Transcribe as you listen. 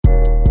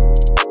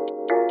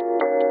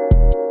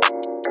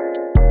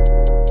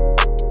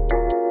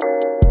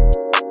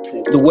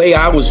the way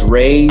I was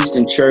raised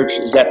in church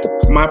is that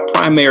my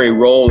primary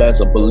role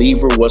as a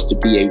believer was to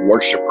be a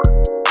worshiper.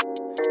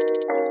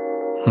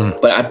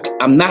 But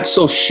I'm not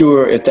so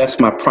sure if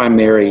that's my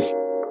primary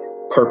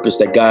purpose,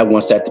 that God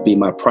wants that to be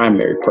my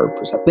primary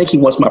purpose. I think he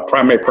wants my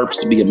primary purpose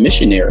to be a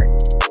missionary.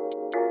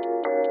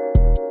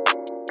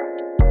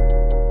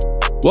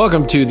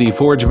 Welcome to the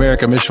Forge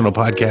America Missional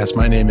Podcast.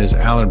 My name is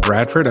Alan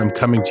Bradford. I'm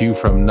coming to you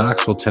from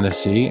Knoxville,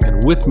 Tennessee.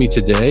 And with me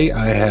today,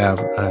 I have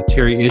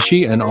Terry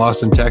Ishii in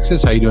Austin,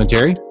 Texas. How you doing,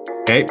 Terry?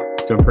 Hey,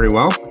 doing pretty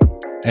well.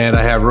 And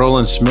I have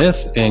Roland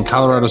Smith in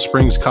Colorado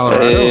Springs,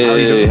 Colorado. Hey, how are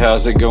you doing?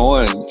 How's it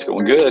going? It's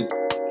going good.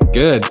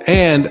 Good.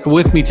 And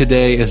with me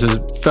today is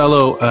a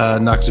fellow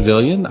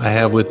Knoxvillian. I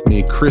have with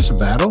me Chris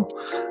Battle,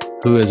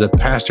 who is a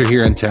pastor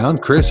here in town.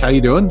 Chris, how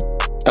you doing?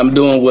 I'm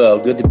doing well.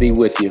 Good to be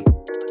with you.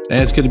 And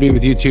it's good to be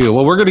with you too.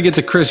 Well, we're going to get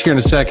to Chris here in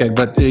a second,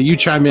 but you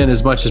chime in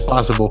as much as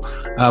possible.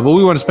 But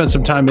we want to spend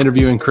some time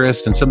interviewing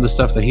Chris and some of the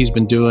stuff that he's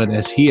been doing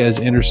as he has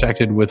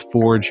intersected with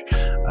Forge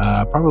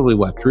probably,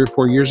 3 or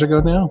 4 years ago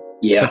now?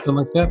 Yeah. Something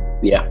like that?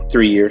 Yeah,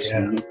 3 years.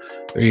 Yeah.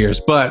 3 years.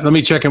 But let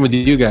me check in with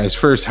you guys.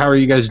 First, how are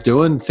you guys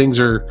doing? Things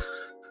are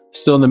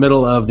still in the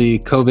middle of the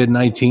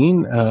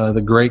COVID-19,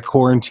 the great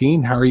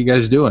quarantine. How are you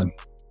guys doing?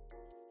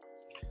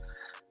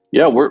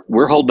 Yeah,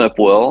 we're holding up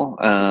well.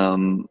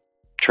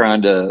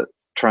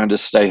 Trying to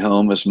stay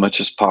home as much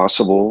as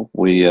possible.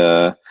 We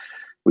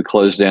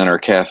closed down our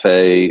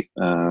cafe,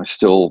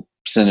 still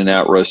sending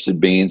out roasted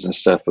beans and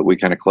stuff, but we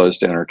kind of closed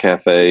down our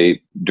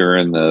cafe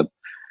during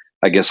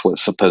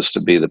what's supposed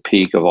to be the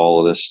peak of all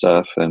of this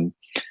stuff. And,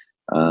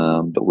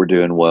 but we're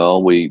doing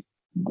well. We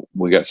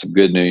got some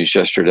good news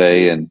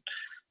yesterday and,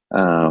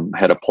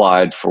 had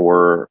applied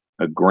for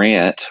a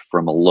grant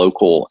from a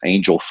local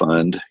angel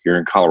fund here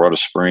in Colorado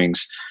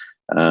Springs.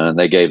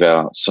 They gave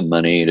out some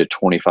money to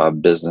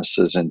 25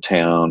 businesses in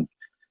town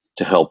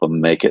to help them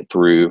make it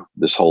through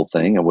this whole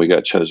thing, and we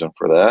got chosen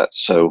for that.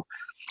 So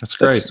that's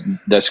great.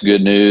 That's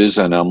good news,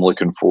 and I'm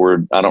looking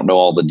forward. I don't know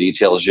all the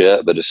details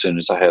yet, but as soon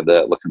as I have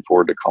that, looking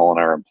forward to calling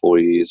our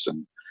employees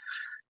and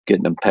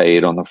getting them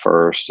paid on the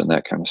 1st and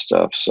that kind of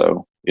stuff.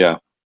 So, yeah.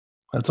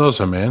 That's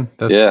awesome, man.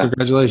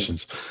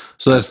 Congratulations.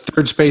 So that's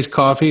Third Space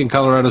Coffee in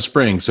Colorado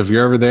Springs. So if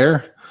you're ever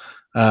there,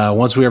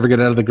 once we ever get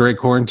out of the great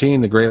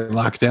quarantine, the great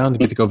lockdown, you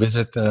get to go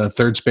visit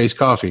Third Space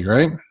Coffee,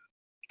 right?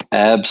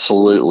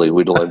 Absolutely.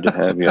 We'd love to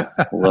have you.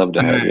 Love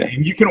to have you.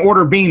 And you can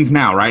order beans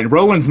now, right?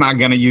 Roland's not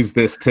going to use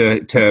this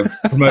to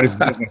promote his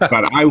business,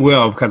 but I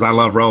will because I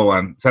love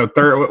Roland. So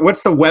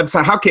what's the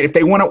website? If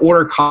they want to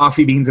order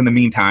coffee beans in the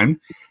meantime,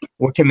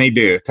 what can they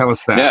do? Tell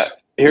us that. Yeah.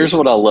 Here's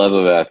what I love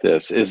about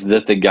this is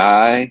that the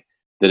guy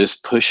that is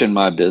pushing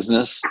my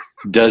business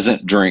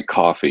doesn't drink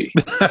coffee.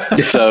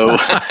 So,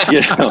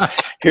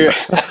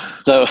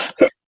 so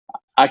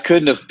I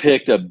couldn't have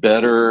picked a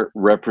better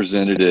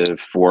representative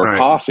for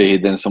coffee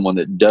than someone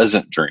that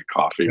doesn't drink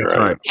coffee. That's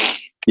right.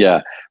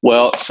 Yeah.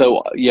 Well,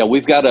 so yeah,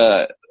 we've got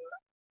an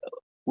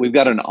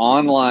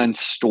online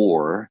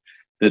store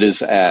that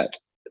is at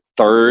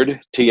third,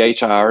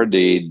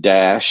 THIRD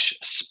dash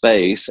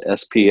space,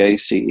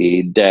 SPACE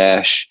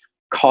dash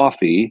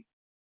coffee.org.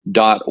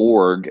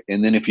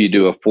 And then if you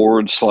do a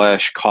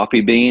 /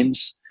 coffee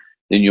beans,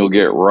 then you'll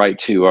get right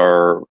to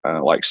our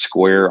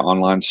Square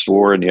online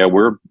store. And yeah,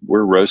 we're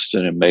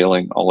roasting and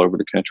mailing all over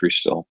the country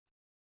still.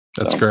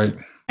 That's great.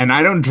 And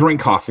I don't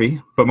drink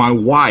coffee, but my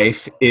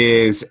wife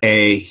is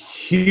a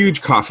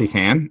huge coffee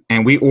fan.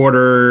 And we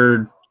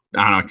ordered,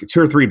 2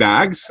 or 3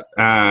 bags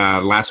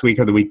last week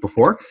or the week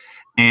before.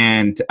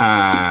 And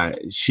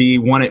she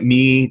wanted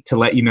me to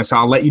let you know. So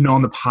I'll let you know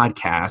on the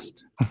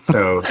podcast.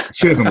 So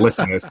she doesn't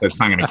listen to this, so it's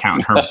not going to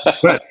count her.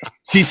 But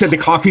she said the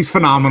coffee's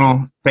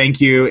phenomenal. Thank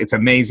you. It's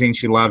amazing.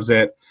 She loves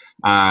it.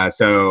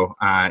 So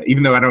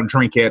even though I don't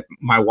drink it,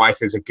 my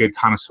wife is a good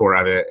connoisseur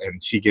of it,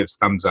 and she gives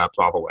thumbs up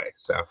all the way.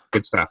 So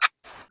good stuff.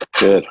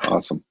 Good.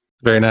 Awesome.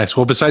 Very nice.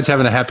 Well, besides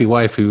having a happy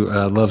wife who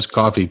loves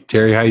coffee,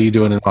 Terry, how are you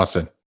doing in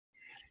Austin?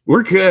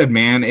 We're good,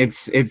 man.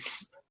 It's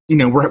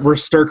we're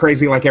stir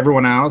crazy like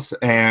everyone else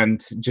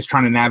and just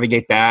trying to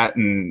navigate that.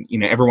 And,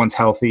 everyone's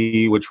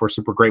healthy, which we're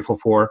super grateful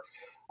for.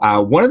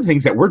 One of the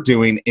things that we're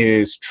doing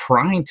is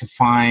trying to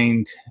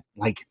find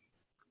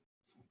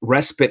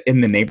respite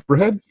in the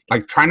neighborhood,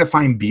 trying to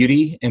find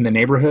beauty in the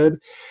neighborhood.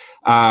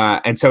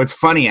 And so it's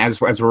funny as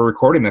we're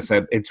recording this,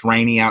 it's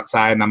rainy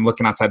outside and I'm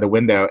looking outside the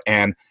window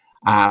and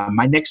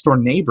my next door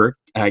neighbor,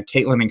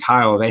 Caitlin and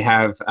Kyle, they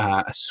have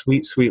a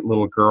sweet, sweet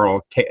little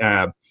girl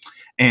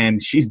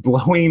and she's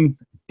blowing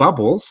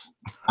bubbles,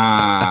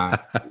 and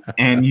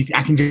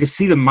I can just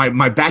see them.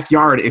 My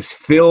backyard is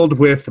filled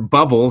with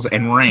bubbles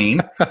and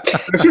rain.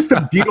 It's just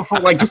a beautiful,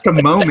 just a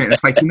moment.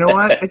 It's you know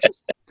what?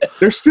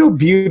 There's still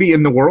beauty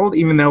in the world,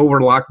 even though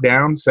we're locked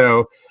down.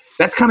 So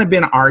that's kind of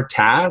been our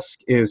task,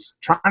 is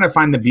trying to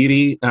find the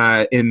beauty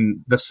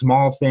in the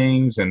small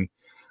things. And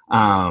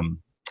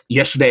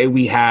yesterday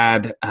we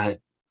had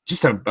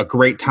just a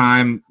great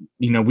time.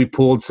 We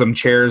pulled some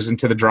chairs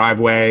into the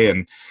driveway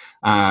and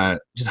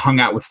just hung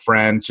out with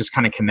friends, just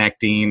kind of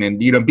connecting and,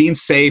 being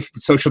safe,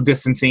 social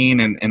distancing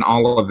and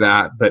all of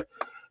that. But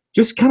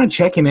just kind of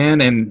checking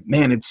in. And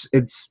man,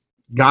 it's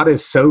God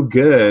is so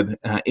good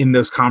in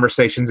those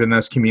conversations in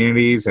those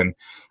communities, and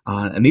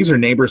these are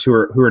neighbors who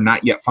are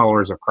not yet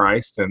followers of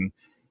Christ, and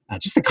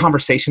just the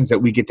conversations that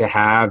we get to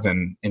have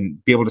and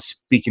be able to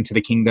speak into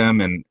the kingdom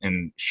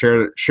and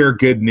share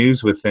good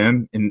news with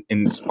them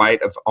in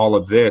spite of all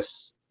of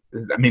this.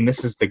 I mean,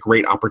 this is the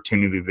great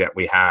opportunity that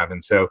we have.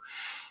 And so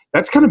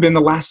that's kind of been the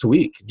last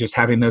week, just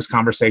having those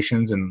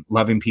conversations and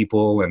loving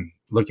people and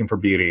looking for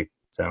beauty.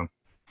 So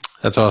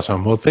that's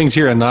awesome. Well, things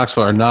here in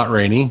Knoxville are not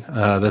rainy.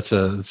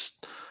 It's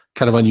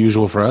kind of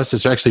unusual for us.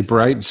 It's actually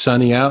bright and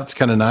sunny out. It's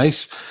kind of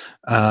nice.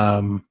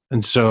 And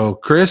so,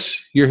 Chris,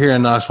 you're here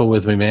in Knoxville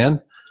with me,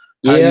 man.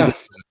 Yeah.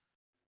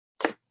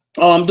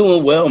 Oh, I'm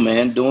doing well,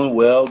 man. Doing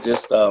well.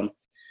 Just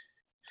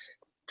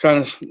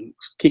trying to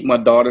keep my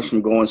daughters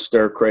from going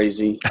stir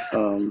crazy.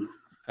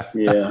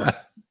 Yeah.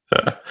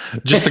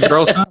 Just the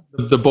girls?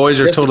 The boys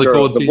are just totally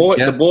cool with the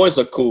boys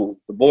are cool.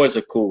 The boys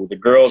are cool. The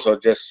girls are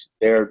just,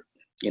 they're,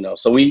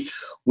 so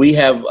we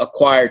have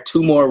acquired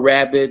 2 more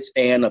rabbits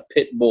and a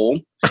pit bull.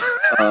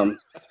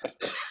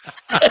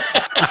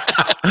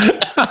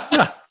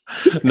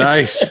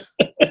 Nice.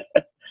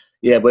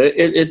 Yeah, but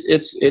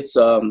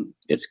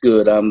it's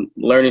good. I'm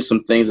learning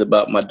some things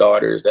about my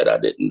daughters that I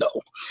didn't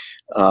know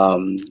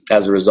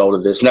as a result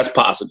of this, and that's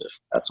positive.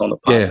 That's on the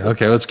positive. Yeah,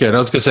 okay, that's good. I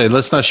was going to say,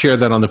 let's not share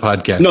that on the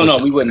podcast. No,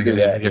 we wouldn't do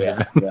that.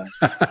 Yeah.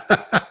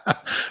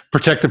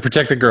 Protect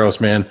the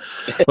girls, man.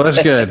 Well,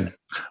 that's good.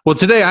 Well,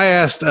 today I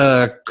asked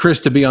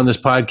Chris to be on this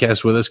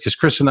podcast with us because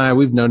Chris and I,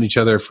 we've known each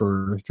other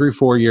for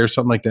 3-4 years,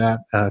 something like that.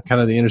 Kind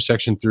of the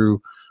intersection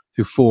through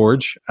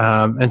Forge,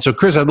 and so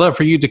Chris, I'd love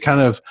for you to kind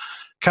of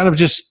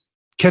just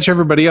catch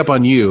everybody up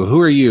on you. Who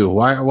are you?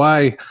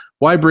 Why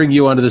bring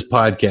you onto this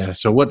podcast?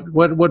 So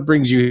what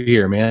brings you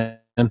here, man?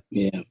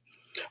 Yeah.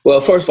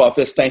 Well, first of all,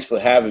 thanks for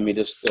having me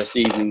this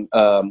evening.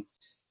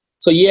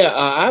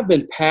 I've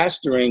been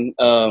pastoring,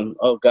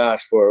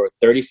 for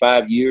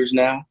 35 years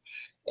now,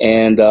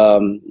 and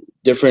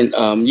different,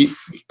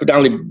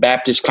 predominantly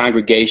Baptist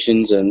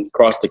congregations and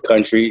across the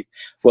country,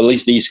 well, at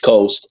least the East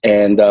Coast.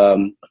 And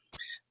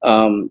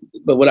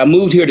but when I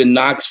moved here to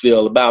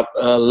Knoxville about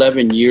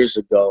 11 years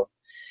ago,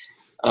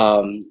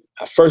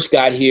 I first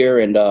got here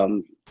and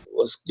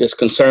was just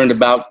concerned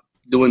about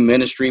doing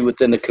ministry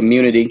within the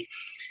community.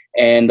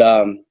 And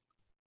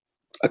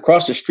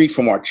across the street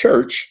from our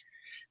church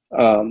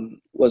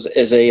was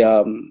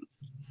a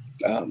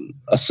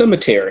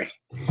cemetery.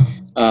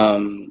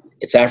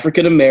 It's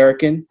African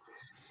American.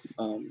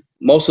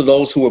 Most of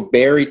those who were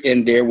buried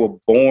in there were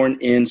born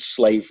in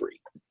slavery,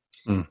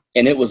 and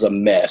it was a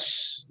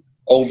mess.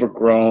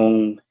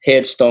 Overgrown,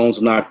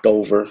 headstones knocked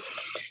over.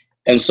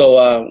 And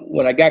so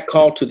when I got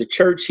called to the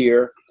church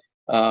here,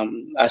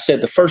 I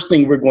said the first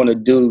thing we're going to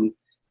do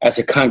as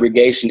a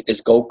congregation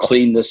is go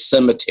clean the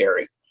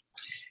cemetery.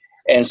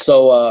 And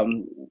so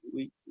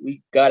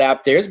we got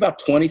out there. It's about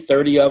 20,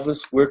 30 of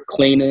us. We're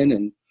cleaning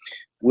and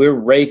we're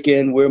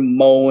raking, we're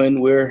mowing,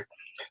 we're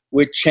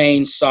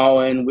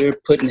chainsawing, we're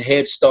putting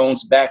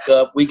headstones back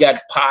up. We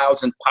got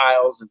piles and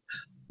piles and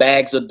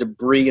bags of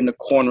debris in the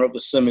corner of the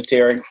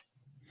cemetery.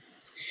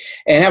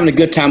 And having a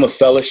good time of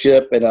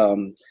fellowship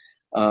and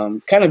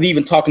kind of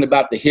even talking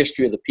about the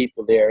history of the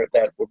people there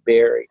that were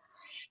buried.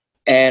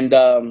 And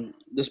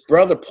this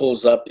brother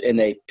pulls up in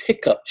a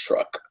pickup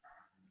truck.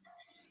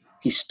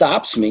 He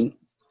stops me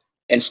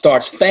and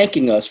starts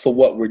thanking us for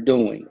what we're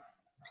doing.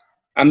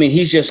 I mean,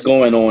 he's just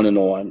going on and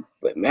on.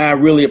 But man, I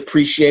really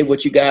appreciate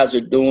what you guys are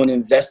doing,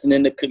 investing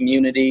in the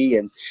community.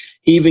 And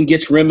he even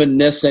gets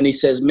reminiscent. He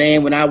says,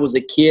 man, when I was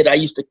a kid, I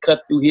used to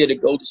cut through here to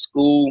go to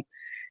school.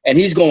 And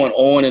he's going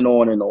on and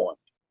on and on.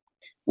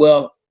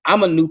 Well,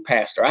 I'm a new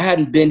pastor. I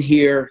hadn't been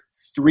here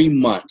 3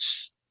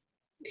 months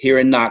here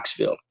in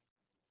Knoxville.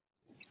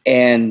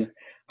 And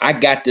I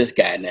got this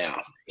guy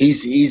now.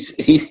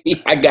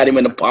 I got him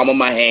in the palm of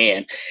my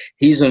hand.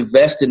 He's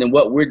invested in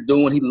what we're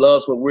doing. He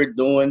loves what we're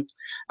doing.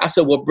 I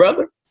said, well,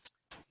 brother,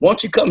 why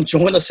don't you come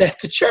join us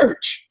at the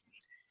church?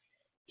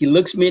 He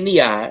looks me in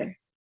the eye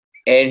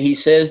and he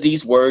says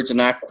these words,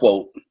 and I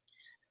quote,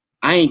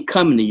 I ain't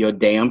coming to your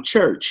damn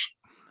church.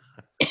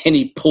 And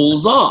he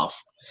pulls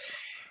off.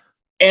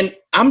 And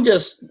I'm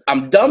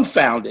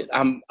dumbfounded.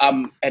 I'm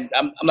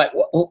like,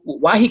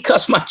 why he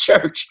cussed my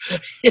church?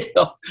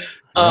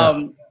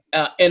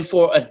 And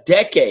for a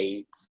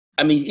decade,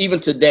 I mean, even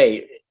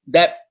today,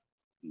 that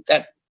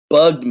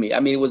bugged me. I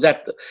mean,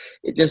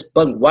 it just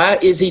bugged me. Why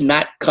is he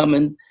not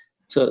coming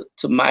to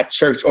my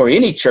church or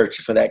any church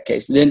for that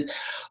case? And then,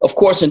 of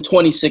course, in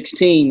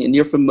 2016, and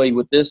you're familiar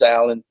with this,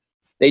 Alan,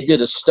 they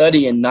did a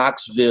study in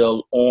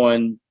Knoxville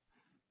on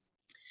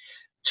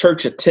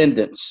church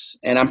attendance,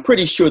 and I'm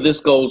pretty sure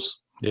this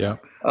goes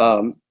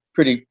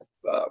pretty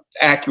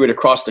accurate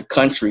across the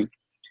country.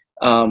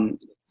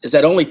 Is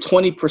that only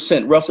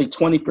 20%, roughly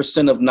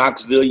 20% of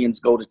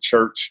Knoxvillians go to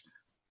church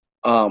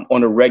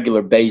on a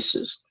regular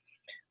basis.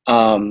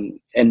 And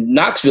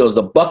Knoxville is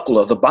the buckle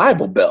of the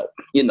Bible Belt,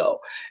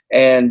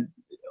 and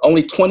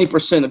only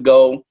 20%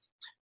 go.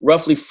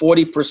 Roughly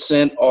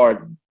 40%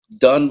 are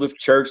done with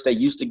church. They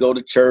used to go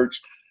to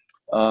church.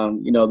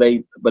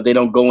 But they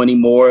don't go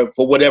anymore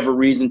for whatever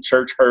reason,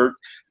 church hurt,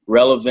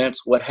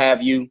 relevance, what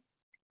have you.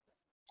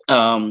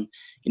 A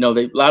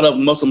lot of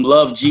most of them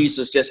love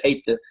Jesus, just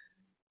hate the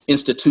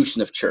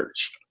institution of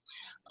church.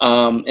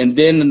 And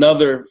then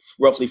another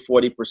roughly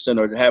 40%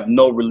 are to have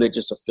no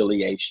religious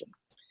affiliation.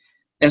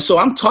 And so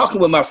I'm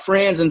talking with my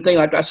friends and things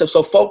like I said,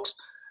 so folks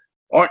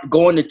aren't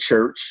going to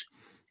church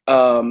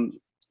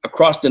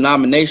across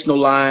denominational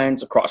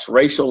lines, across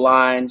racial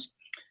lines,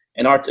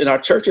 and our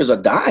churches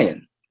are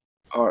dying.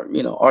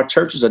 Our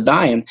churches are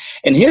dying.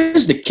 And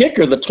here's the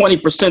kicker: the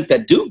 20%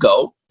 that do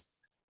go,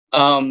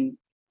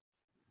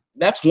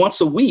 that's once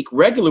a week.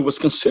 Regular was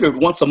considered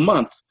once a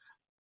month.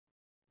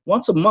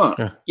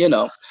 Yeah.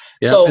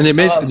 Yeah. So, and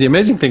the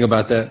amazing thing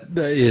about that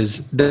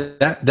is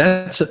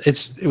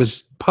it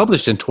was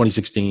published in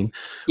 2016,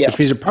 which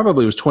means it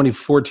probably was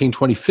 2014,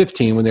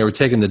 2015 when they were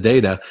taking the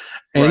data,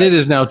 and right. It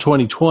is now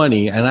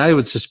 2020, and I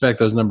would suspect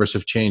those numbers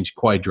have changed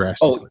quite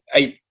drastically.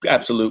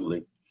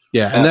 Absolutely.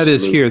 Yeah, and that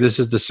is here. This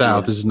is the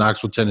South. Yeah. This is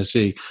Knoxville,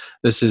 Tennessee.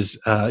 This is,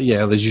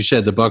 as you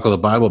said, the buckle of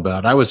the Bible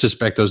Belt. I would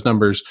suspect those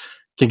numbers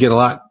can get a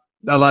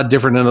lot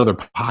different in other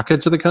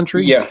pockets of the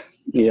country. Yeah.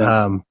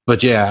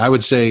 But I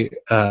would say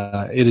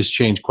it has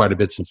changed quite a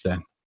bit since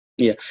then.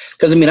 Yeah,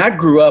 because I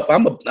grew up.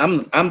 I'm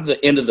the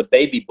end of the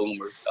baby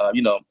boomers.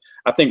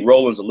 I think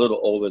Roland's a little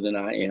older than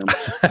I am,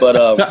 but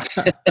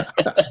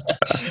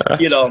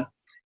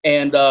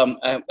and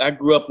I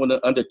grew up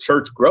under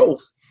church growth.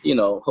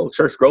 Whole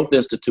church growth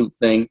institute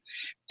thing,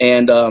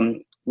 and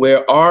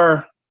where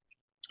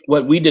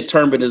what we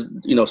determined as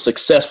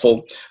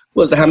successful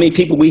was how many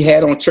people we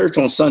had on church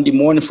on Sunday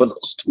morning for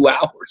those 2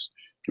 hours.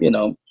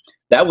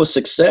 That was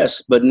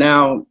success, but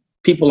now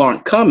people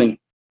aren't coming.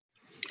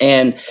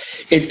 And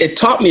it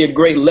taught me a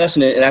great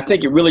lesson, and I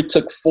think it really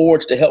took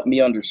Forge to help me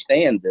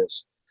understand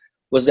this,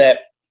 was that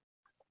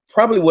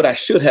probably what I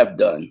should have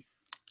done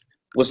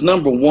was,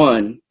 number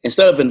one,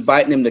 instead of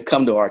inviting him to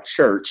come to our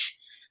church,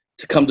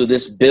 to come to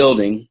this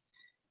building,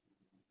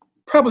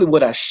 probably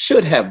what I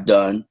should have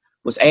done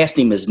was asked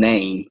him his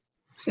name.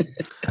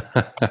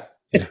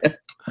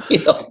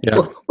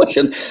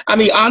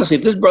 Honestly,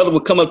 if this brother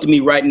would come up to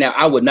me right now,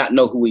 I would not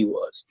know who he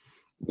was.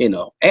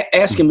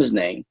 Ask him his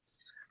name.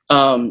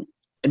 And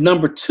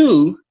number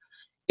two,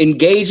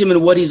 engage him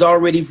in what he's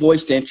already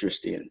voiced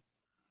interest in.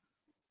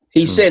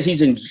 He says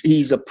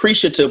he's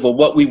appreciative of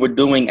what we were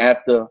doing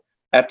at the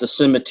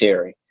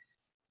cemetery.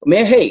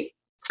 Man, hey,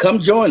 come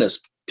join us.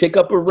 Pick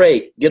up a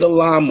rake, get a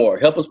lawnmower,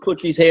 help us put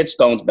these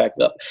headstones back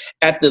up.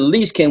 At the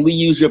least, can we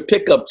use your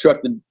pickup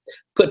truck to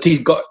put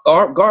these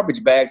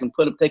garbage bags and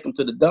take them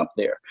to the dump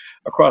there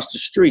across the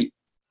street?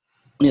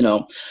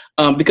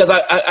 Because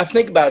I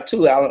think about it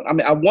too,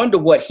 Alan. I wonder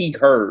what he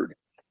heard.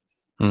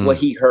 What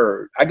he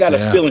heard. I got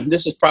a feeling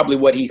this is probably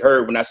what he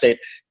heard when I said,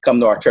 come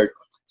to our church.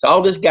 So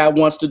all this guy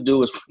wants to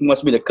do is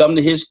wants me to come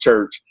to his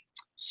church,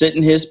 sit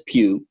in his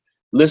pew,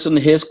 listen to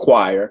his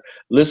choir,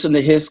 listen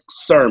to his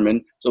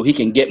sermon so he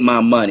can get my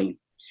money.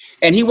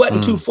 And he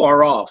wasn't too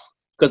far off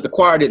because the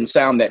choir didn't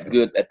sound that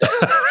good at that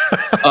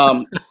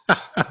time.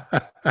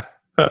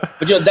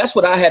 But that's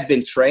what I had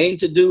been trained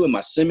to do in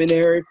my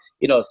seminary,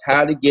 is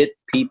how to get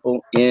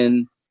people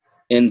in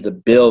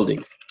the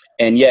building.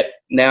 And yet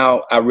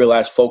now I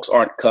realize folks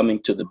aren't coming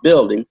to the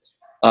building.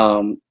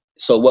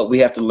 So what we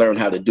have to learn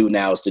how to do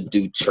now is to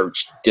do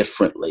church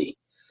differently.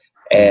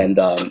 And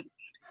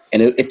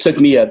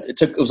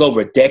it was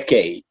over a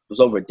decade. It was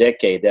over a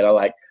decade that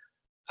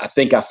I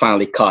think I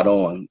finally caught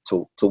on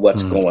to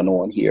what's going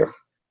on here.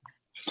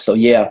 So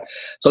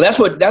so that's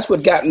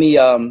what got me.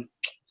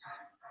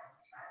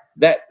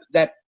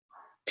 That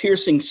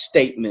piercing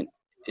statement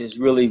is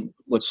really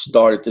what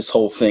started this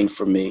whole thing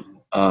for me.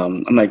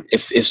 I'm like,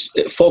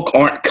 if folk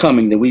aren't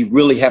coming, then we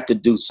really have to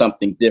do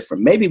something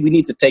different. Maybe we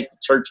need to take the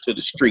church to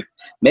the street.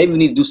 Maybe we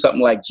need to do something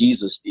like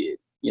Jesus did,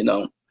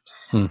 and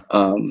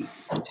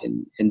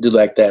do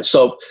like that.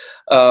 So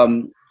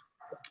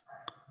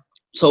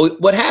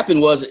what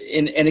happened was,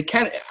 and it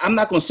kind of, I'm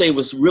not going to say it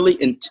was really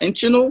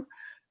intentional,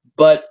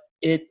 but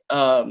it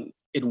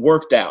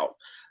worked out.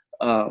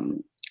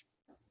 In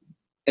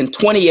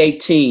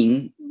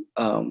 2018,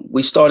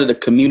 we started a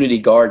community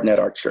garden at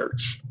our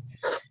church.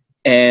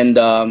 And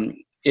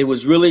it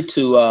was really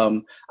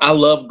I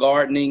love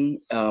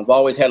gardening. I've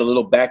always had a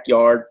little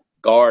backyard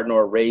garden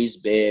or a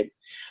raised bed.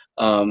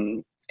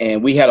 And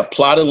we had a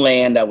plot of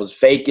land that was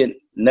vacant,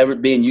 never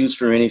being used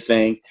for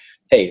anything.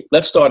 Hey,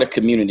 let's start a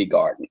community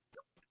garden.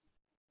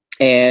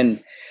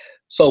 And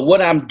so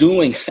what I'm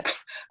doing,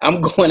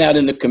 I'm going out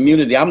in the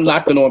community. I'm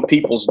knocking on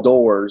people's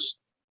doors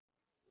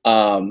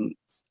and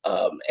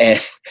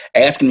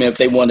asking them if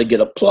they want to get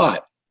a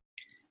plot.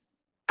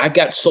 I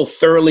got so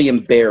thoroughly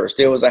embarrassed.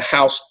 There was a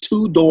house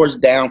 2 doors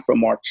down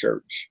from our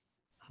church.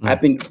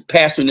 I've been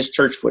pastoring this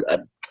church for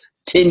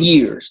 10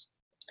 years.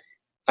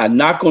 I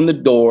knock on the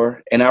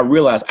door and I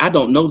realize I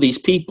don't know these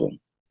people.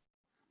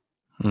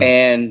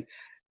 And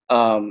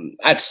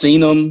I'd seen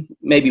them,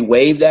 maybe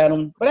waved at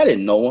them, but I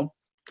didn't know them.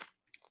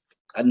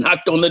 I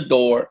knocked on the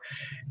door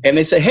and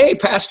they said, "Hey,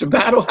 Pastor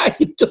Battle, how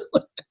you doing?"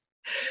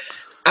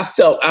 I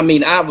felt an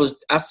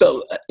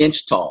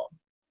inch tall.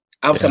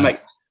 I'm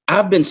like,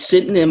 I've been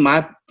sitting in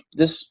my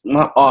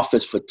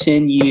office for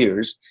 10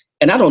 years,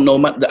 and I don't know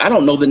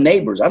the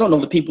neighbors. I don't know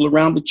the people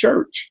around the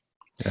church.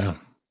 Yeah.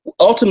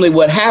 Ultimately,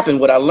 what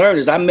I learned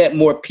is I met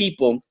more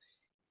people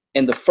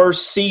in the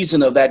first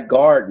season of that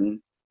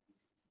garden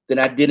than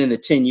I did in the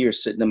 10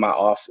 years sitting in my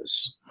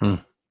office.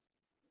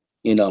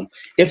 You know,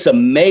 it's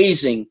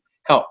amazing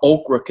how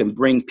okra can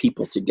bring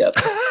people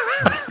together.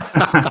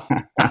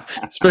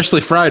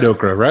 Especially fried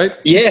okra, right?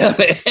 Yeah.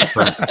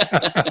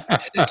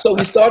 So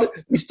we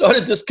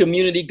started this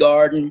community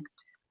garden.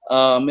 We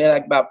had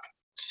like about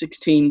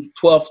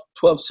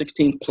 12,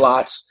 16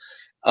 plots.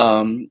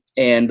 And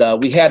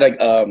we had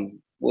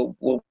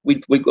what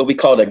we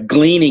called a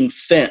gleaning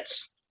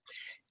fence.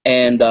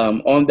 And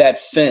on that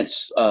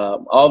fence,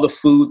 all the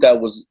food that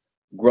was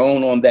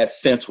grown on that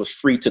fence was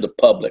free to the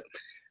public.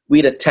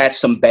 We'd attach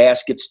some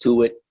baskets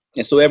to it.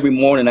 And so every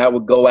morning I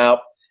would go out,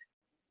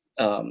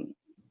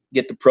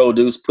 get the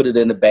produce, put it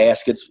in the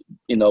baskets,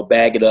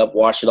 bag it up,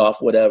 wash it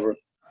off, whatever.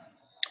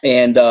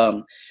 And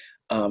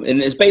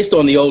it's based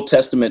on the Old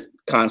Testament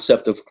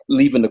concept of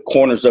leaving the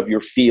corners of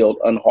your field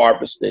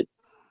unharvested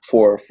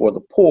for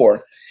the poor.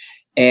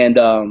 And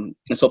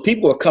so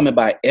people were coming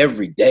by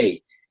every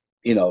day,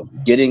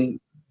 getting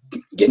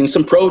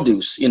some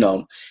produce,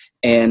 and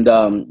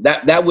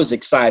that was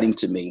exciting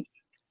to me.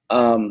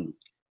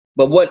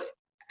 But what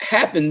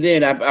happened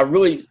then,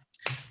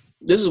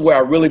 this is where I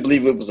really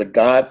believe it was a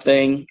God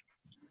thing,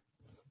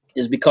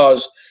 is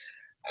because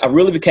I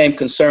really became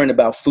concerned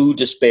about food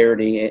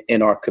disparity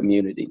in our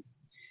community.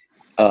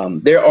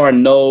 There are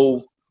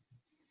no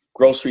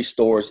grocery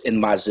stores in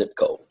my zip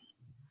code.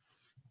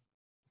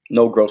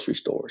 No grocery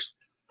stores.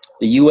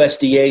 The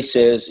USDA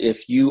says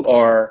if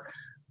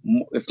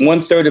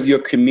 1/3 of your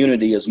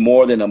community is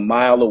more than a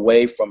mile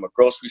away from a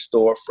grocery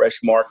store,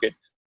 fresh market,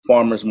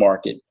 farmer's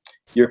market,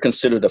 you're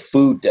considered a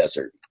food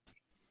desert.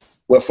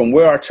 Well, from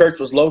where our church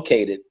was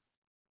located,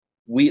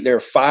 there are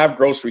 5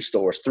 grocery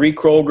stores, 3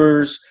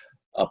 Krogers,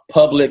 a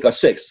Publix, or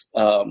 6.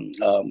 I'll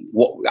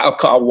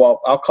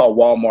call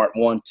Walmart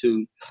 1,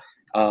 2,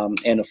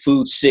 and a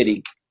Food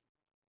City.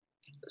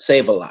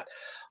 Save a lot.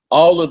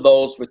 All of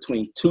those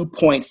between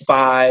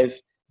 2.5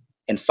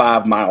 and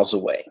 5 miles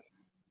away.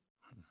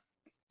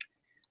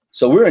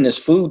 So we're in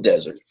this food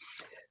desert.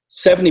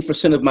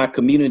 70% of my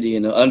community,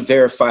 in an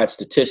unverified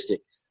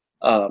statistic,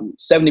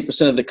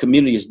 70% of the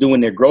community is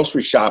doing their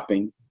grocery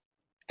shopping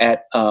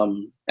at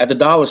the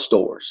dollar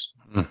stores.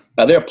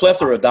 Now, there are a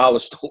plethora of dollar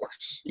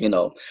stores,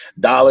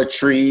 Dollar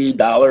Tree,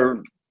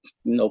 Dollar,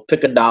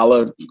 pick a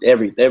dollar,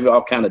 everything,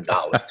 all kind of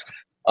dollars.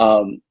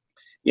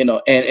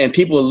 And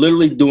people are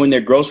literally doing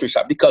their grocery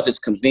shop because it's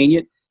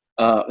convenient.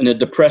 In a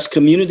depressed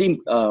community,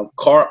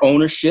 car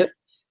ownership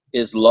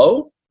is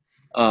low.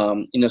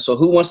 So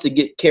who wants to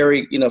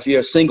carry, if you're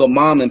a single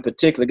mom in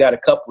particular, got a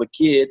couple of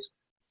kids,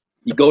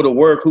 you go to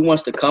work, who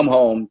wants to come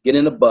home, get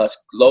in the bus,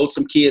 load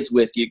some kids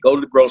with you, go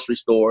to the grocery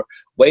store,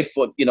 wait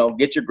for,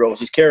 get your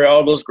groceries, carry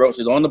all those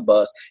groceries on the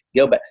bus,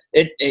 go back.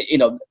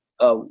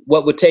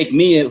 What would take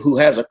me, who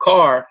has a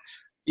car,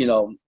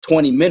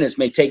 20 minutes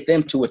may take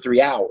them 2 or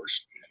 3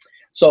 hours.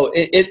 So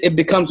it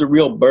becomes a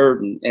real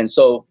burden. And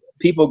so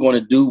people are going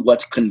to do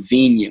what's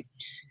convenient.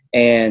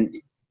 And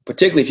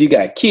particularly if you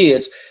got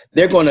kids,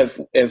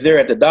 if they're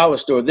at the dollar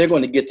store, they're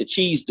going to get the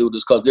cheese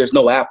doodles because there's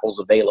no apples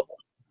available.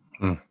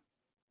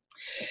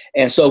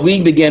 And so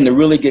we began to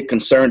really get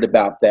concerned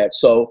about that.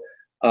 So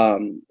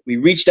we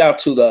reached out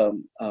to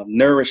the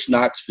Nourish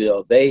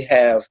Knoxville. They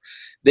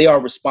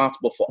are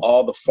responsible for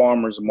all the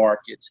farmers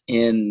markets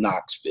in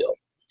Knoxville.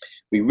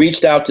 We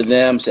reached out to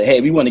them, said,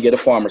 hey, we want to get a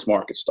farmers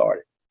market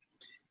started.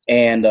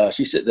 And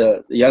she said,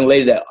 the young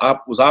lady that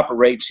was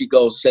operating, she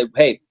said,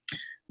 hey,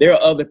 there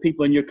are other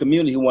people in your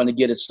community who want to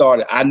get it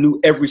started. I knew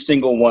every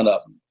single one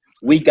of them.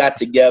 We got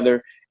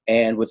together,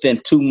 and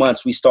within 2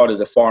 months, we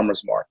started a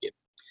farmers market.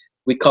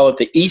 We call it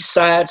the East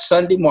Side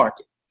Sunday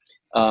Market.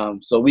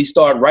 So we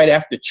start right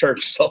after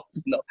church. So,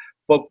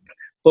 folks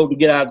can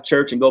get out of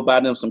church and go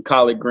buy them some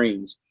collard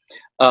greens.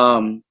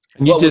 And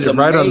you did it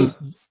right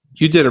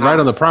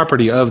on the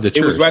property of the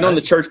church. It was right on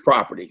the church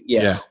property.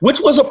 Yeah. Which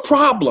was a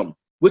problem,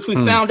 which we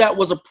found out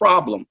was a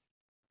problem.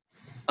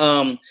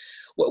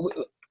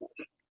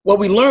 What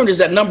we learned is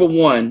that, number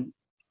one,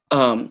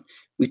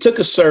 we took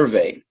a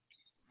survey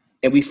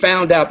and we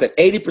found out that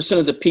 80%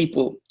 of the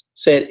people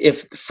said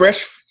if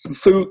fresh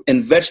fruit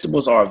and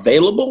vegetables are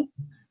available,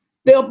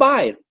 they'll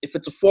buy it. If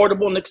it's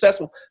affordable and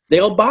accessible,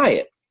 they'll buy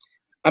it.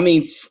 I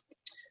mean,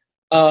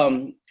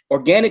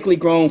 organically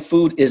grown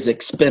food is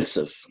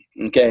expensive.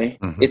 Okay.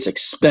 It's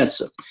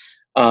expensive.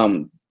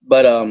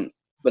 But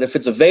if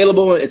it's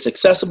available, it's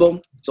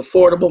accessible, it's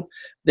affordable,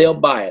 they'll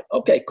buy it.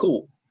 Okay,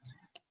 cool.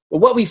 But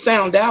what we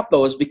found out,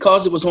 though, is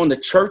because it was on the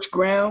church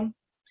ground,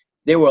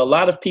 there were a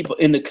lot of people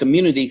in the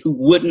community who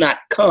would not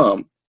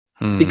come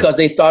because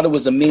they thought it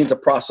was a means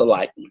of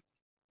proselyting.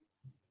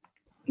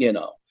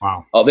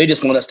 Wow. Oh, they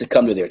just want us to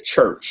come to their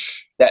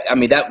church.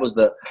 That was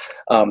that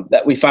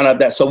we found out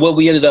that. So what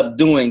we ended up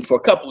doing, for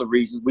a couple of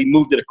reasons, we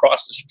moved it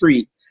across the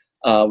street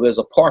There's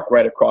a park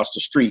right across the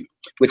street,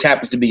 which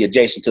happens to be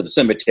adjacent to the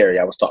cemetery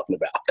I was talking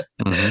about.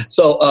 Mm-hmm.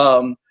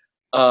 So,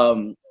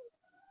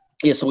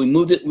 so we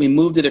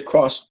moved it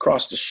across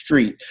the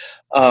street.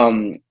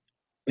 So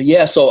we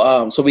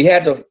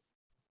had the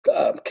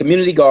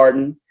community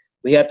garden.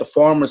 We had the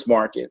farmer's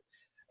market.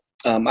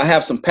 I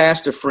have some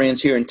pastor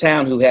friends here in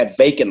town who had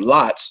vacant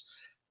lots.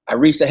 I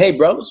reached out, hey,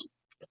 brothers,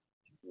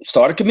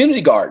 start a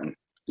community garden,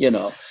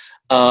 and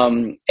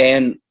 2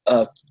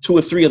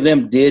 or 3 of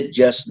them did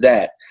just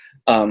that.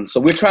 So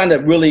we're trying to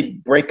really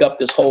break up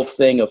this whole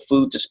thing of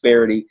food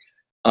disparity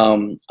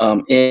in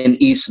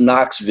East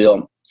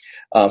Knoxville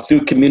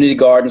through community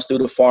gardens, through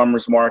the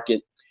farmer's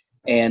market.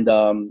 And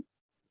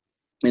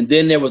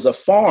then there was a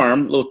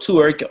farm, little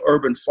 2-acre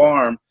urban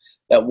farm,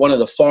 that one of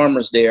the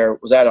farmers there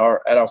was at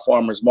our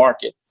farmer's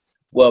market.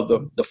 Well,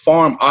 the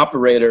farm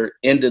operator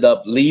ended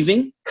up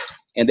leaving,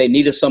 and they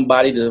needed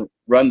somebody to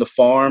run the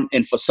farm.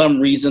 And for some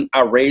reason,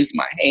 I raised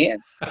my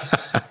hand.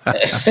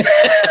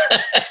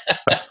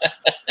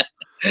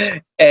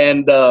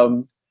 And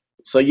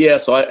so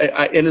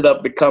I ended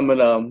up becoming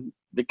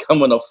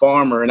a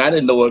farmer, and I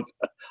didn't know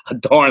a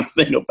darn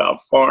thing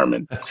about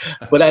farming.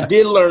 But I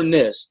did learn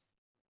this: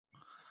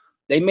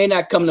 they may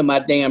not come to my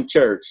damn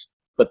church,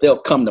 but they'll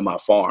come to my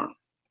farm.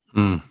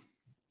 Mm.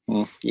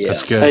 Yeah,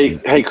 that's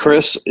good. Hey,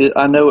 Chris,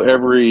 I know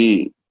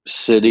every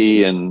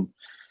city and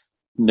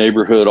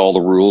neighborhood, all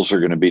the rules are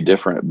going to be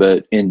different,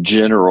 but in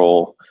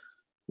general,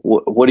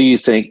 what do you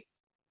think?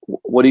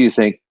 What do you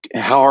think?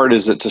 How hard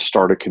is it to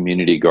start a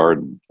community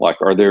garden? Like,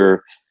 are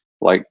there,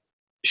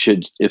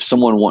 if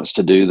someone wants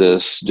to do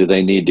this, do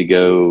they need to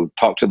go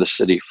talk to the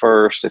city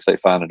first if they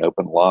find an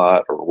open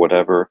lot or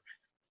whatever?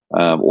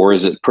 Or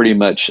is it pretty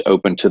much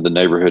open to the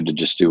neighborhood to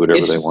just do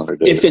whatever they want to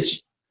do?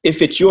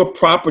 If it's your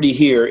property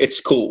here, it's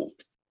cool,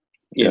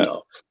 you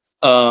know.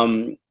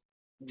 But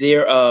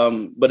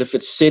if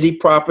it's city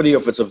property or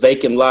if it's a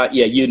vacant lot,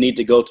 you need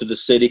to go to the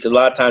city, because a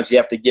lot of times you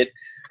have to get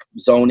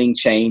zoning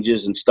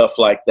changes and stuff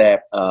like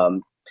that.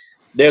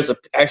 There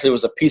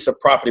was a piece of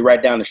property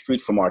right down the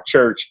street from our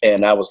church,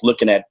 and I was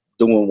looking at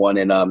doing one,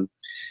 and by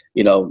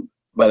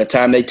the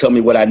time they told me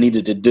what I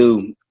needed to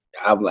do,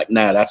 I'm like,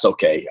 nah, that's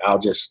okay. I'll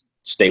just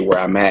stay where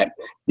I'm at,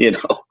 but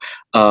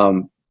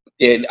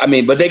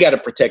they got to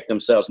protect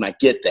themselves, and I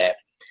get that.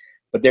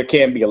 But there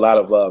can be a lot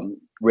of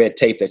red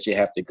tape that you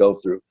have to go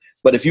through.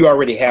 But if you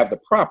already have the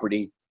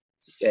property,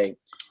 okay,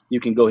 you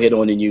can go ahead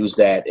on and use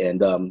that.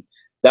 And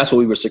that's what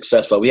we were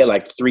successful. We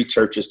had 3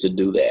 churches to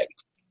do that.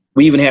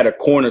 We even had a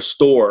corner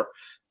store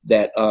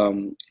that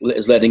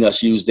is letting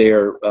us use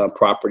their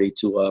property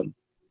to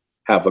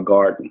have a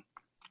garden.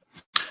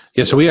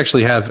 Yeah, so we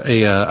actually have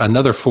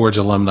another Forge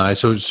alumni.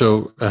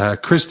 So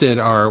Chris did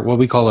what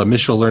we call a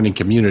missional learning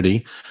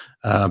community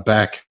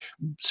back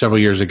several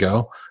years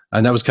ago,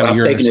 and that was kind of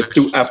your.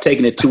 I've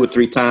taken it 2 or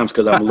 3 times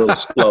because I'm a little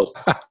slow.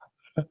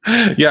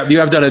 Yeah, you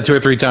have done it 2 or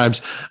 3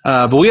 times.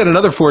 But we had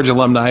another Forge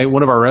alumni,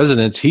 one of our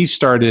residents. He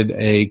started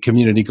a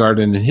community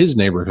garden in his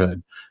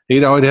neighborhood.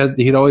 He'd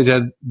always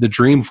had the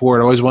dream for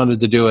it, always wanted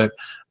to do it.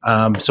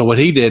 So what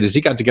he did is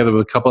he got together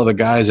with a couple other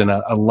guys, and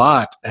a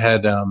lot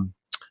had a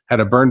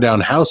burned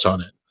down house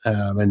on it,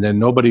 and then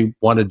nobody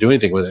wanted to do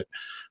anything with it.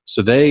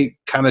 So they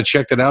kind of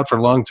checked it out for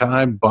a long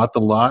time, bought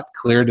the lot,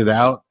 cleared it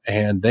out,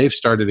 and they've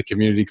started a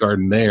community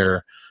garden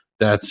there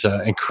that's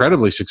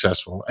incredibly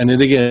successful. And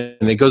then again,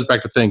 it goes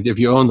back to think, if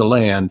you own the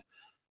land,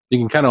 you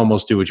can kind of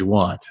almost do what you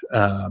want.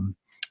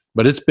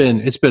 But it's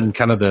been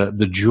kind of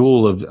the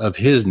jewel of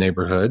his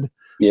neighborhood,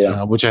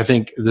 which I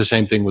think the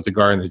same thing with the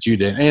garden that you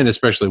did, and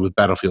especially with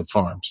Battlefield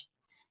Farms.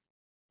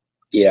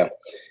 Yeah,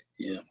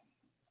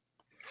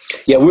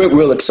 we're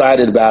real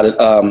excited about it.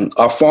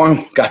 Our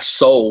farm got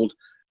sold.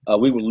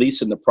 We were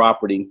leasing the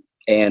property,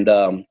 and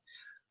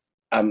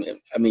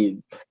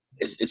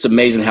it's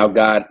amazing how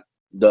God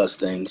does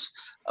things.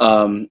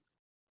 I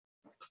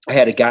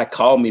had a guy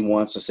call me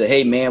once and say,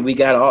 "Hey, man,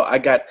 I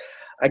got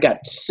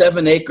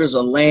 7 acres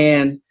of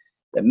land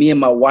that me and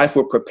my wife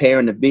were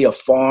preparing to be a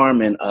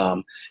farm, and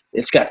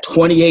it's got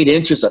 28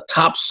 inches of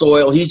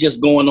topsoil." He's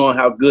just going on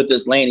how good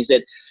this land. He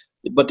said,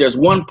 "But there's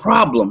one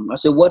problem." I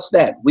said, "What's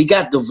that?" "We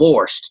got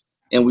divorced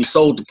and we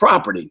sold the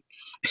property."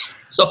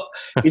 So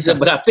he said,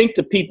 "But I think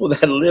the people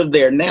that live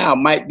there now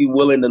might be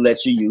willing to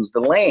let you use the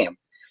land."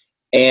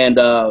 And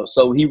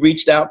so he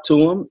reached out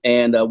to them,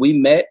 and we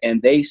met,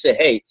 and they said,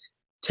 "Hey,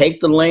 take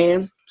the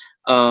land.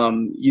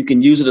 You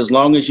can use it as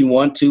long as you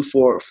want to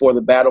for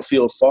the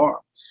Battlefield Farm."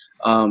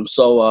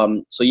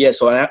 So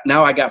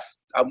now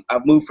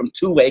I've moved from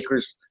 2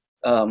 acres,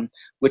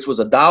 which was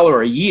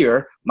 $1 a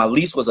year. My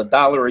lease was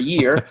 $1 a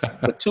year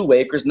for 2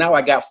 acres. Now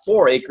I got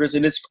 4 acres,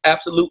 and it's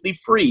absolutely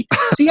free.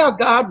 See how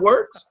God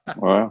works?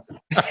 Wow.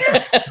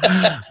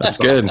 That's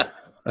good.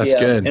 That's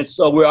good. And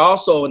so we're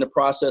also in the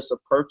process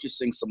of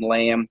purchasing some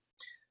land,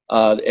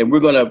 and we're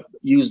going to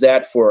use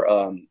that for,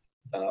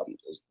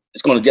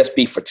 it's going to just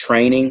be for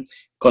training,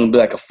 going to be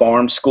like a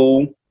farm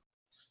school.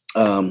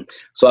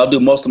 So I'll do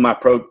most of my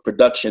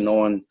production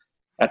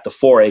at the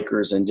 4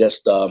 acres, and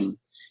just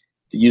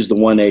use the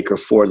 1 acre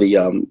for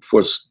the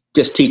for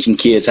just teaching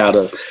kids how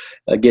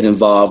get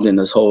involved in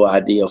this whole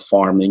idea of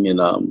farming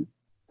and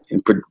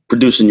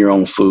producing your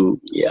own food.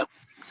 Yeah.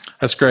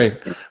 That's great.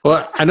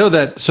 Well, I know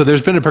that, so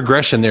there's been a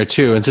progression there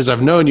too. And since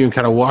I've known you and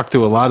kind of walked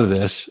through a lot of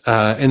this,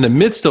 in the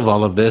midst of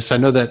all of this, I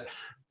know that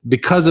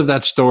because of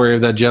that story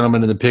of that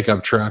gentleman in the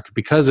pickup truck,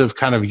 because of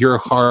kind of your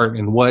heart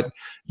and what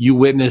you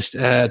witnessed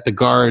at the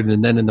garden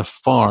and then in the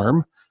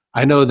farm,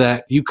 I know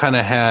that you kind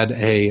of had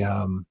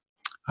an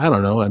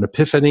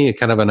epiphany, a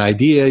kind of an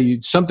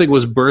idea. Something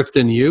was birthed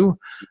in you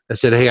that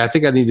said, hey, I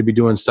think I need to be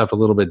doing stuff a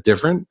little bit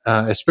different,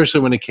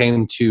 especially when it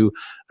came to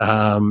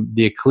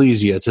the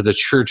ecclesia, to the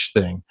church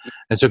thing.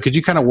 And so could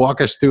you kind of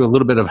walk us through a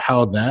little bit of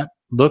how that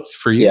looked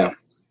for you?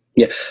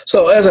 Yeah.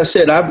 So as I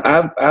said,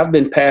 I've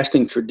been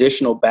pastoring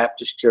traditional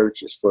Baptist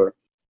churches for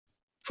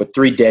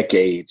 3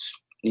 decades,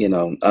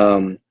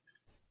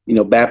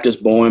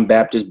 Baptist born,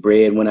 Baptist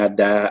bred. When I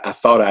die, I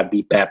thought I'd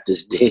be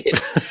Baptist dead.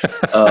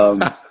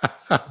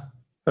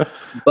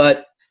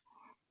 But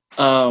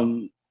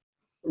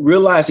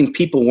realizing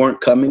people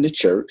weren't coming to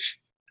church,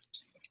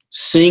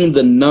 seeing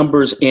the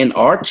numbers in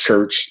our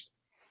church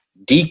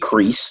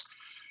decrease.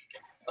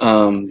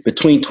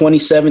 Between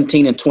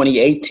 2017 and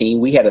 2018,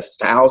 we had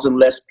 1,000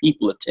 less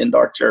people attend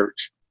our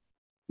church.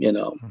 I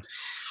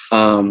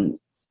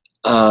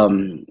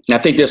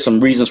think there's some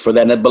reasons for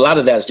that, but a lot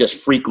of that is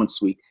just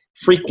frequency.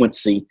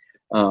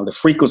 The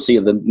frequency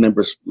of the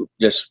members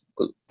just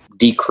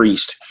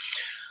decreased.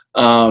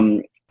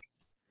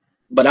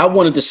 But I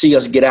wanted to see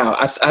us get out.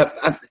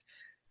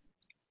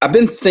 I've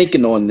been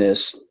thinking on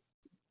this.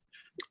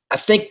 I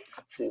think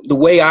the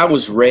way I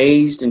was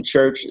raised in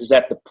church is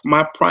that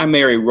my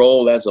primary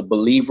role as a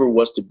believer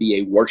was to be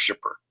a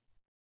worshiper.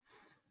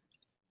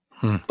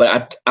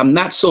 But I'm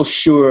not so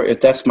sure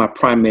if that's my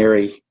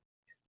primary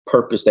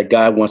purpose, that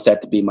God wants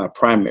that to be my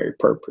primary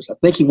purpose. I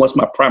think he wants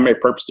my primary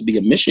purpose to be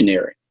a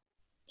missionary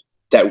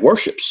that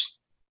worships.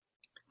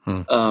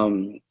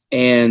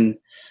 And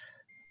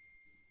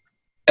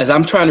as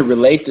I'm trying to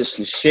relate this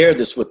and share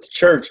this with the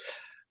church,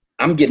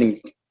 I'm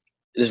getting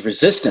this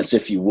resistance,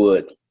 if you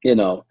would,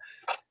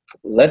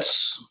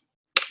 let's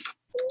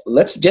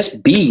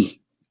just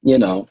be,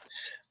 and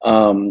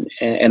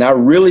I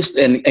really,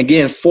 and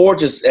again,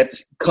 Forge is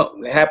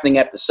happening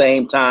at the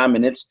same time,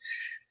 and it's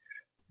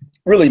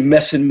really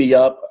messing me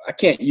up. I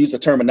can't use the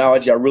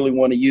terminology I really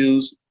want to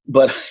use,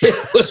 but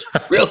it was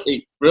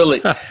really,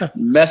 really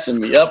messing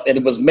me up, and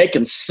it was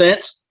making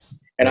sense.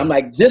 And I'm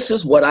like, this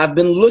is what I've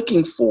been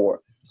looking for.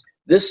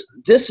 This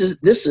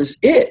is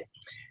it.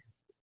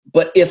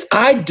 But if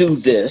I do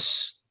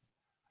this,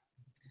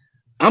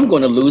 I'm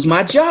going to lose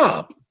my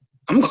job.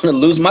 I'm going to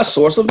lose my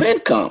source of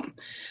income.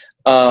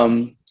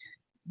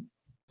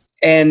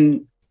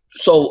 And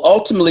so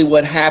ultimately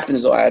what happened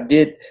is I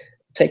did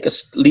take a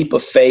leap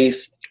of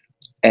faith,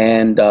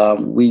 and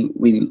we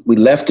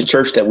left the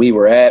church that we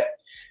were at,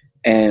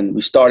 and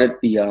we started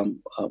the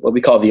what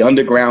we call the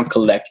Underground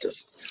Collective.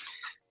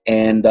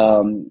 And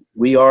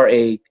we are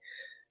a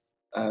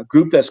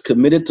group that's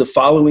committed to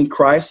following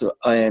Christ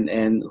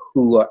and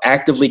who are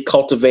actively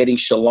cultivating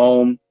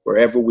shalom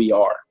wherever we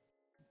are.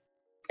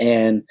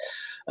 And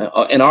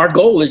our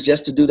goal is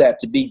just to do that,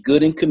 to be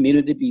good in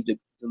community, to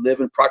live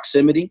in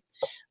proximity.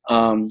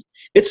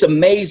 It's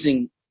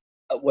amazing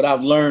what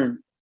I've learned,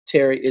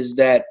 Terry, is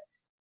that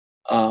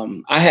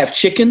I have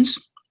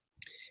chickens.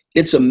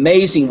 It's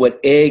amazing what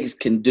eggs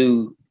can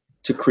do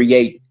to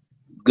create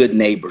good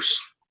neighbors.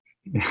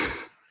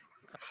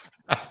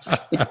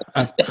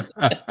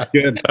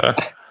 Good.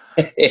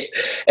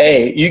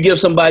 Hey, you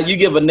give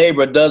a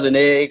neighbor a dozen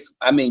eggs.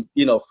 I mean,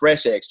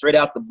 fresh eggs straight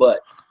out the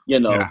butt.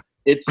 Yeah.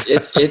 It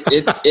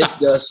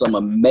does some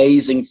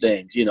amazing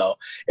things. I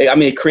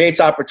mean, it creates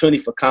opportunity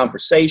for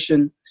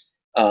conversation,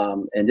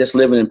 and just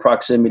living in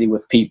proximity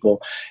with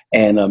people,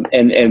 and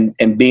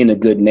being a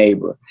good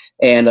neighbor.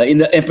 And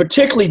and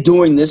particularly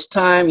during this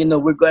time,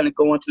 we're going to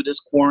go into this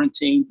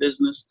quarantine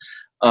business.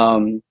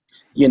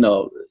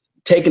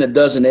 Taking a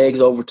dozen eggs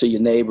over to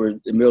your neighbor,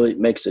 it really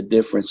makes a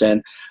difference.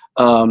 And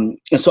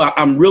so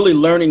I'm really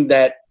learning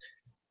that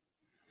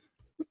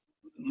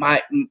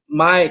my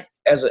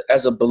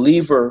as a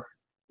believer,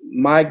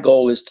 my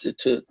goal is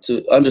to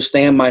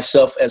understand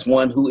myself as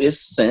one who is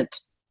sent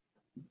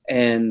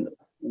and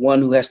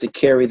one who has to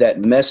carry that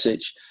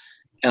message,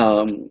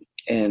 as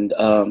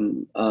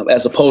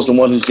opposed to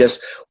one who's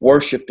just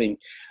worshiping.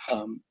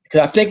 Because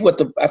I think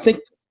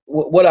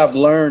what I've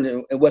learned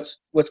and what's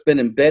been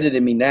embedded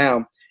in me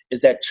now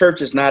is that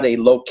church is not a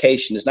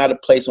location. It's not a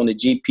place on the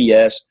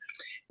GPS.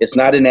 It's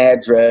not an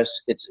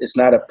address. It's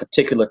not a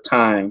particular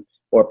time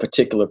or a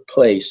particular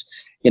place.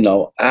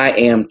 I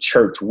am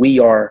church. We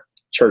are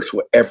church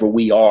wherever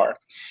we are.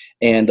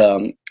 And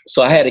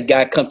so I had a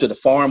guy come to the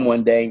farm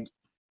one day,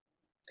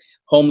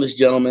 homeless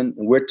gentleman,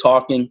 and we're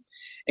talking.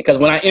 Because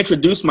when I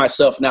introduce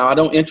myself now, I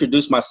don't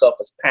introduce myself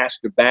as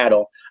Pastor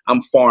Battle.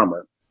 I'm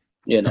farmer.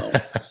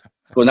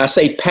 When I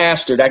say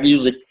pastor, that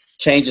usually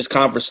changes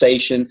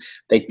conversation.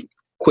 They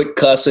quit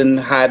cussing,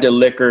 hide their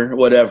liquor,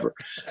 whatever,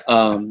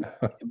 and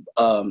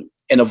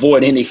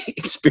avoid any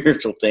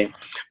spiritual thing.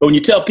 But when you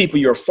tell people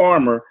you're a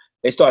farmer,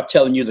 they start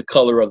telling you the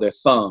color of their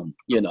thumb,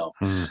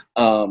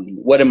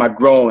 what am I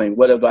growing?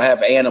 What do I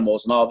have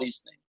animals and all these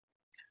things?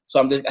 So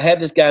I had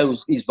this guy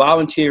he's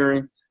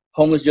volunteering,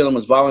 homeless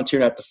gentleman's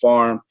volunteering at the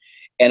farm.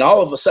 And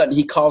all of a sudden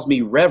he calls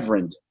me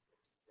Reverend.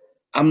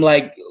 I'm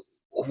like,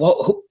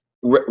 what?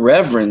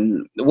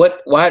 Reverend,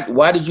 what?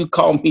 Why did you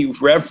call me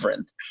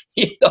Reverend?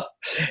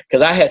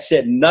 Because I had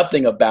said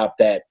nothing about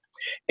that.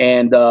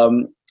 And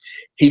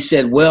he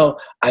said, well,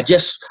 I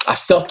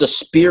felt the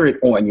spirit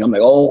on you. I'm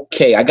like,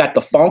 okay, I got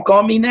the funk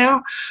on me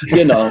now,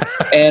 and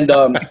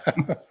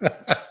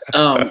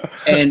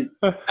and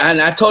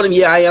I told him,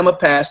 yeah, I am a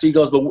pastor. He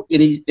goes, but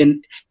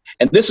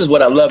and this is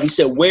what I love. He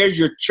said, where's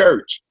your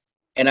church?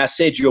 And I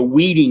said, you're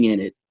weeding in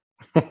it.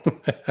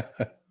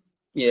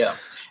 Yeah.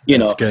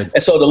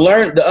 And so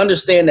to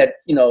understand that,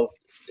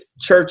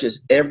 church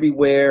is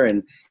everywhere,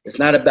 and it's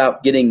not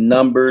about getting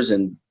numbers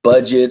and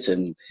budgets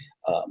and,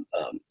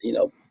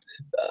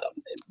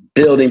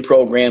 building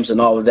programs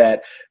and all of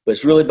that, but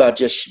it's really about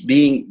just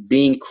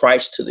being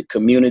Christ to the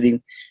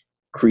community,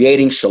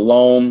 creating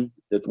shalom,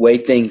 the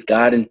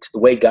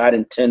way God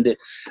intended.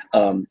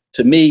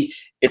 To me,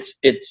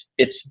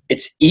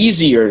 it's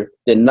easier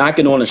than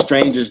knocking on a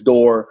stranger's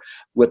door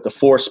with the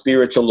 4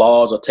 spiritual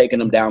laws or taking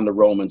them down the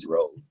Romans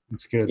road.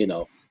 That's good.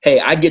 Hey,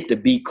 I get to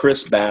be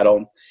Chris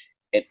Battle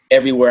and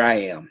everywhere I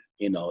am.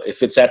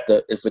 If it's at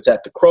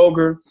the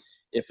Kroger,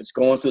 if it's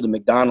going through the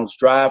McDonald's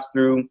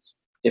drive-through,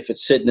 if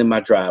it's sitting in my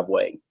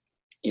driveway,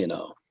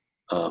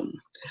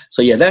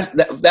 So yeah,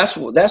 that's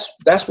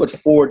what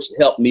Forge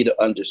helped me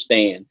to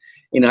understand.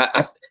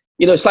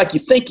 It's like you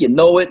think you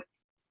know it,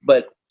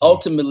 but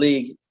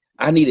ultimately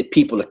I needed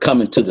people to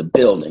come into the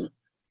building,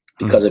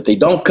 because if they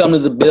don't come to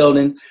the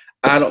building,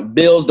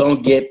 bills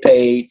don't get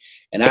paid,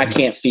 and I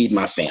can't feed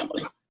my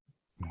family.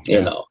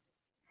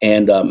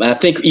 And I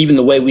think even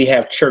the way we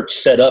have church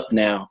set up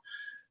now,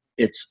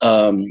 it's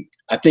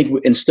I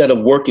think instead of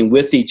working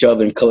with each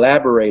other and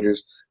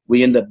collaborators,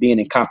 we end up being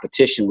in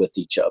competition with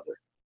each other.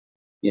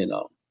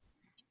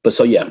 But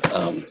so yeah.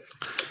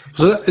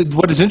 So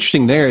what is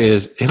interesting there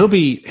is it'll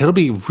be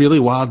really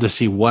wild to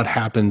see what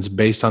happens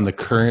based on the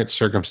current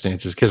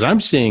circumstances, because I'm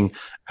seeing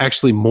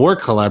actually more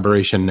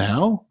collaboration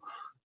now,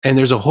 and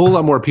there's a whole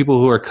lot more people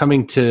who are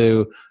coming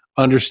to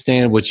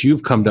understand what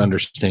you've come to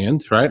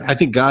understand, right? I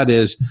think God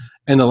is,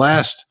 in the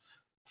last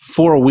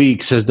 4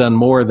 weeks, has done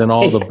more than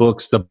all the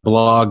books, the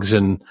blogs,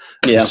 and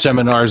the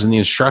seminars and the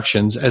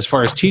instructions, as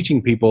far as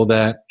teaching people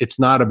that it's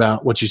not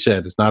about what you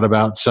said. It's not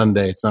about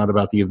Sunday. It's not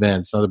about the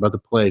event. It's not about the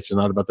place. It's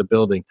not about the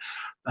building.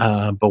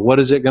 But what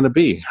is it going to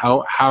be?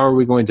 How are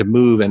we going to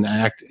move and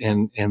act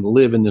and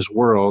live in this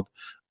world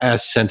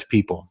as sent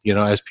people,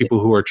 as people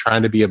who are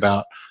trying to be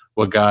about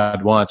what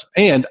God wants?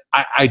 And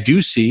I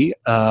do see,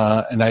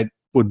 and I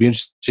would be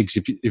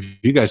interested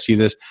if you guys see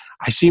this,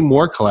 I see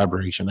more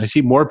collaboration. I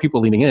see more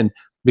people leaning in,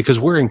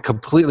 because we're in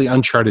completely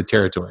uncharted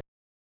territory.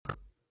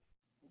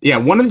 Yeah,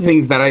 one of the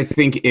things that I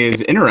think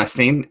is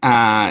interesting,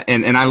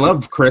 and I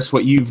love, Chris,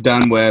 what you've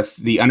done with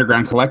the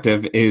Underground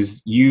Collective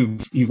is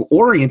you've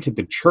oriented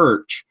the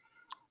church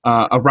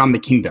around the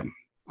kingdom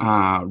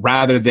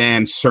rather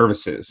than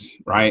services,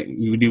 right?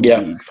 You do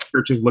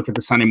churches look at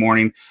the Sunday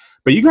morning,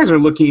 but you guys are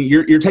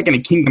you're taking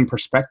a kingdom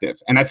perspective,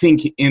 and I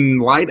think in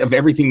light of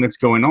everything that's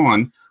going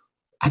on,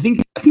 I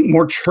think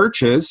more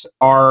churches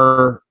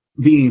are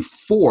being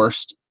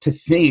forced to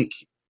think,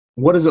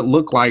 what does it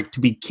look like to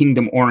be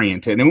kingdom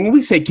oriented? And when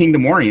we say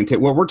kingdom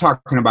oriented, what we're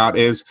talking about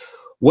is,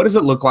 what does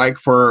it look like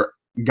for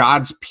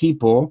God's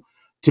people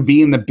to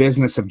be in the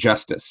business of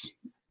justice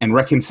and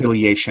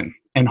reconciliation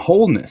and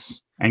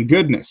wholeness and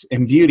goodness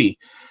and beauty?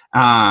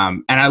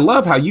 And I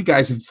love how you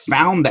guys have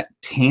found that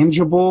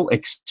tangible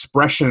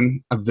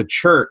expression of the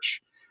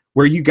church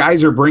where you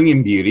guys are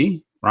bringing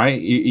beauty,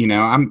 right?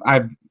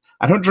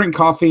 I don't drink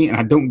coffee and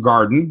I don't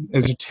garden.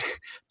 Those are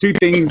two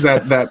things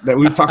that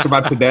we've talked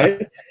about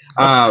today.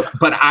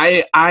 But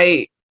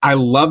I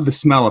love the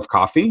smell of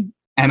coffee,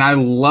 and I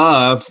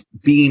love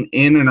being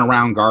in and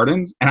around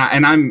gardens.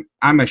 And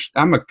I'm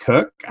a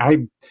cook.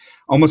 I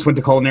almost went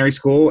to culinary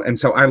school, and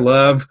so I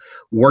love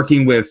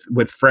working with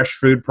fresh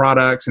food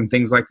products and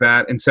things like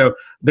that. And so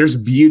there's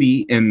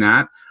beauty in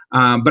that.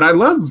 But I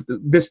love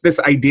this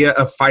idea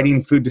of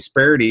fighting food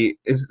disparity.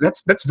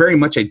 That's very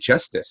much a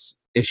justice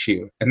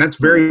issue, and that's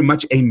very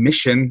much a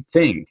mission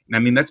thing. I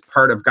mean, that's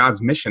part of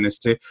God's mission, is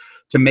to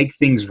make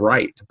things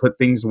right, to put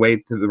things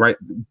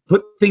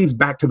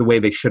back to the way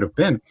they should have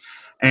been.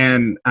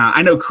 And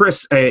I know,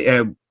 Chris,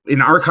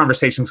 in our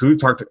conversations, we've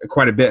talked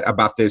quite a bit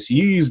about this.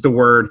 You use the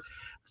word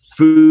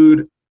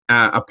food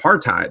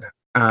apartheid.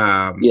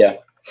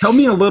 Tell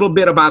me a little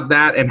bit about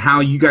that and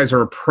how you guys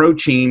are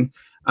approaching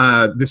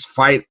this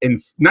fight in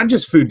not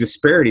just food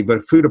disparity,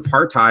 but food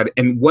apartheid,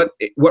 and what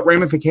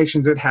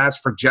ramifications it has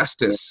for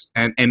justice,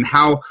 and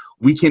how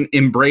we can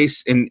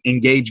embrace and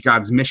engage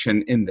God's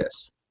mission in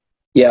this.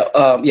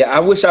 I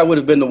wish I would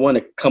have been the one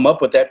to come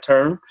up with that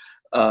term.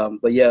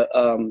 But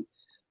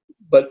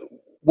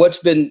what's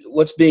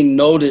being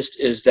noticed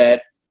is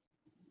that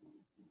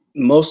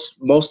most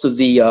of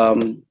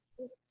the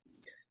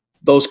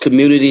those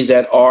communities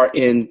that are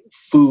in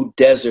food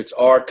deserts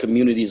are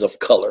communities of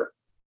color.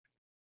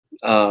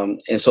 And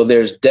so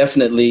there's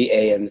definitely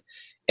an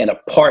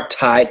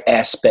apartheid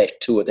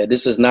aspect to it. That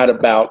this is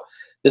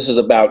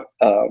about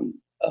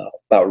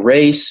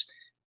race,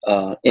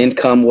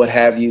 income, what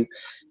have you.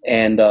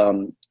 And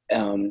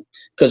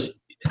because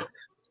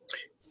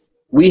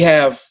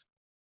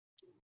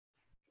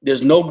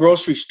there's no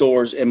grocery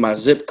stores in my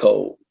zip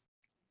code,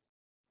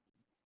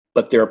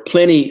 but there are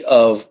plenty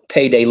of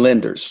payday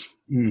lenders.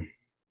 Okay.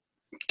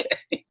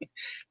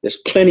 There's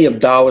plenty of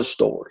dollar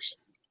stores.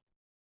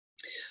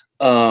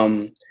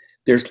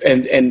 There's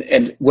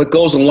and what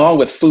goes along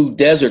with food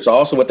deserts,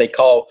 also what they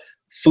call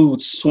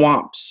food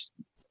swamps,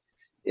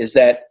 is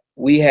that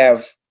we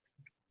have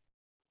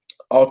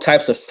all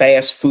types of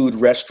fast food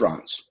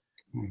restaurants.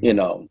 You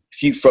know,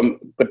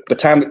 by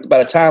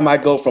the time I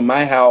go from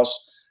my house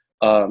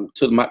to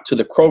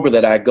the Kroger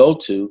that I go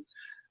to,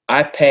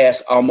 I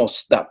pass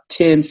almost about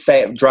 10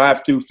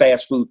 drive-through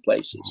fast food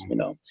places. You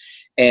know,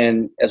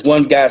 and as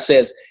one guy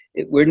says,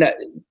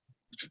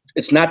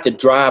 it's not the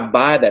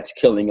drive-by that's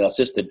killing us;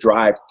 it's the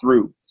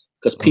drive-through,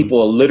 because people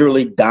are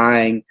literally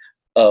dying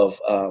of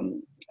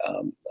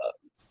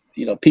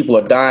people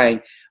are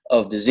dying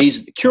of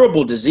diseases,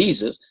 curable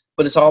diseases.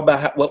 But it's all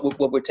about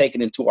what we're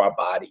taking into our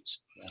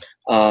bodies.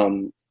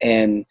 And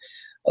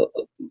a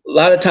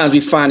lot of times we're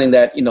finding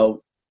that,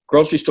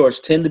 grocery stores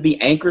tend to be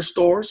anchor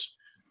stores.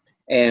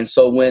 And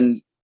so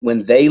when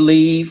they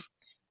leave,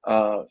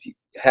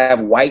 have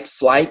white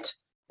flight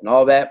and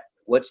all that,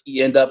 what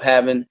you end up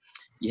having,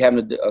 you have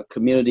a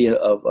community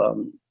of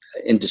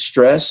in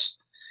distress.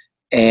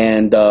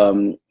 And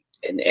then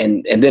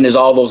there's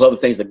all those other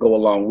things that go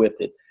along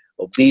with it.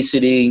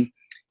 Obesity,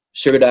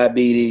 sugar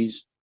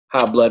diabetes,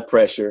 high blood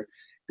pressure,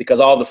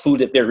 because all the food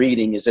that they're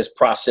eating is just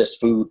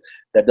processed food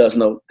that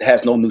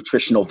has no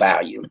nutritional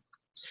value.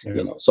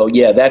 Yeah. So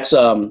yeah, that's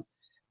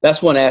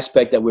one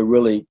aspect that we're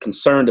really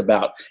concerned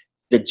about.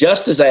 The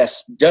justice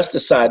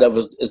side of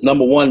it is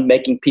number one,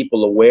 making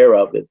people aware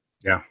of it.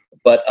 Yeah.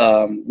 But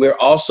we're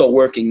also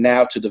working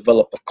now to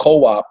develop a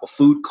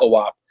food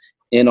co-op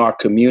in our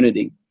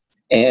community,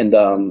 and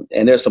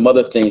there's some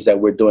other things that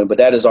we're doing. But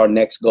that is our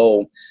next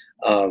goal.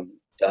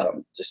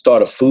 To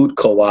start a food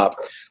co-op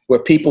where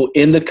people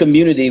in the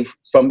community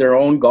from their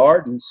own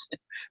gardens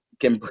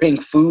can bring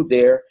food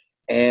there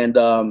and,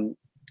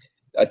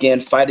 again,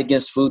 fight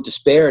against food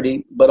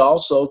disparity, but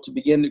also to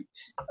begin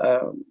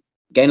to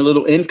gain a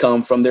little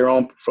income from their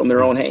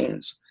own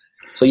hands.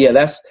 So yeah,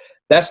 that's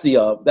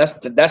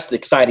the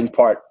exciting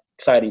part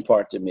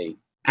to me.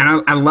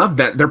 And I love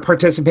that they're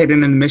participating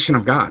in the mission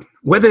of God,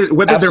 whether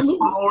they're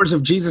followers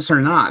of Jesus or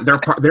not.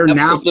 They're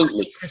now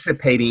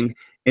participating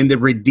in the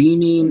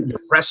redeeming, the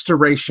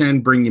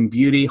restoration, bringing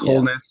beauty,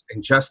 wholeness,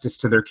 and justice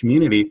to their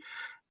community.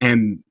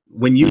 And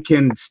when you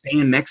can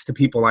stand next to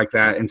people like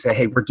that and say,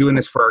 "Hey, we're doing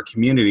this for our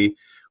community,"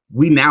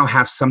 we now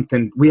have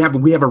something. We have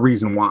a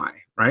reason why,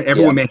 right?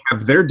 Everyone may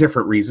have their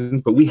different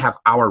reasons, but we have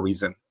our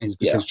reason, is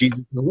because Jesus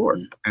is the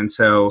Lord. And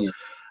so,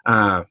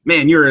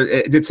 man,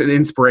 it's an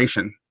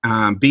inspiration.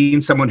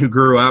 Being someone who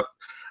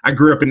I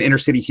grew up in inner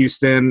city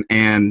Houston,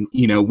 and I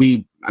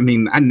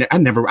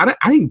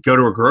didn't go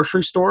to a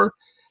grocery store.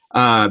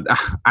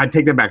 I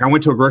take that back. I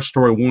went to a grocery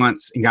store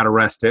once and got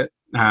arrested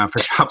for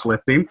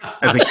shoplifting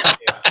as a kid.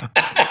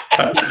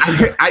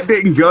 I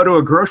didn't go to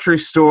a grocery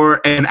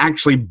store and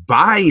actually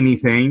buy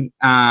anything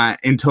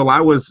until I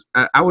was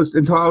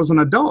an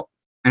adult.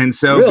 And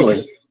so,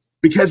 really?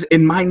 because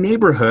in my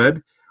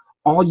neighborhood,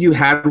 all you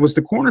had was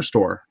the corner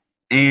store.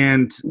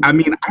 And I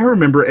mean, I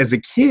remember as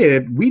a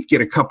kid, we'd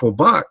get a couple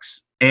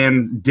bucks,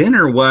 and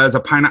dinner was a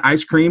pint of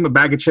ice cream, a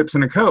bag of chips,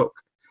 and a Coke,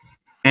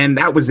 and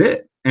that was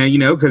it. And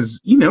because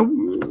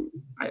some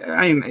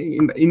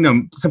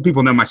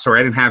people know my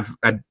story. I didn't have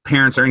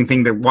parents or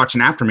anything that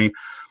watching after me,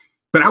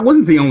 but I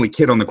wasn't the only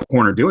kid on the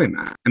corner doing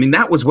that. I mean,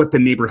 that was what the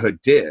neighborhood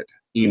did.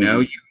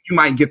 You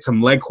might get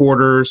some leg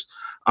quarters,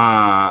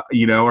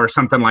 or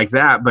something like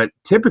that, but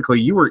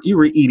typically you were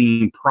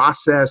eating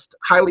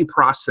highly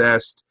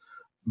processed,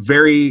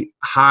 very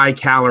high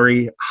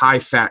calorie, high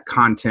fat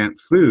content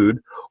food,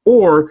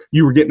 or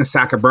you were getting a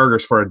sack of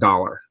burgers for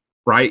 $1.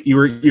 Right? You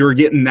were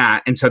getting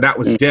that. And so that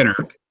was dinner.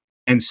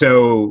 And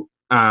so,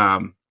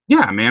 man,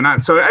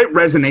 so it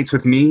resonates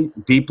with me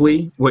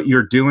deeply, what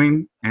you're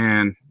doing.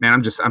 And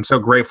man, I'm so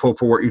grateful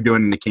for what you're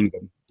doing in the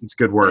kingdom. It's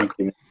good work.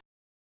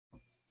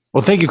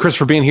 Well, thank you, Chris,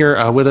 for being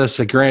here with us.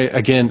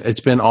 Again, it's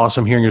been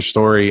awesome hearing your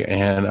story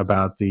and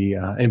about the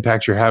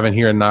impact you're having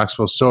here in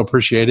Knoxville. So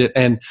appreciate it.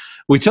 And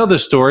we tell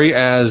this story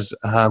as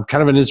kind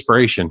of an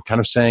inspiration, kind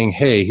of saying,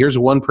 hey, here's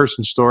one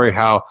person's story,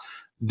 how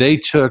they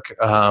took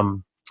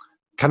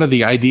kind of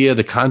the idea,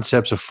 the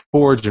concepts of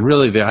Forge, and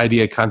really the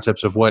idea,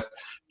 concepts of what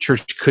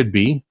church could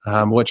be,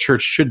 what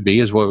church should be,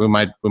 is what we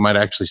might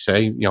actually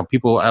say.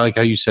 People. I like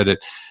how you said it.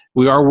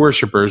 We are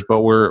worshipers,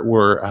 but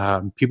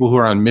we're people who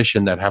are on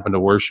mission that happen to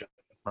worship.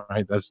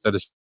 Right? That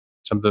is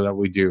something that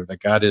we do.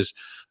 That God is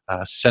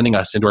sending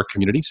us into our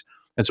communities,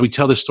 and so we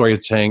tell this story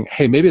of saying,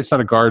 "Hey, maybe it's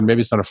not a garden, maybe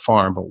it's not a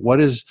farm, but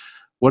what is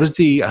what is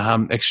the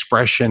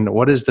expression?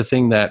 What is the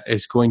thing that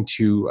is going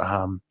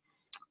to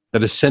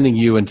that is sending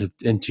you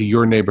into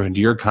your neighborhood,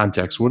 into your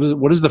context?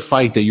 What is the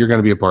fight that you're going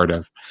to be a part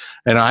of?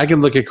 And I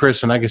can look at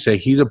Chris and I can say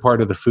he's a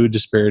part of the food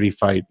disparity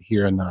fight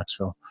here in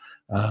Knoxville.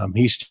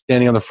 He's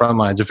standing on the front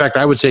lines. In fact,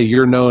 I would say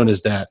you're known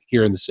as that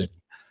here in the city.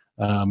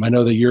 I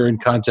know that you're in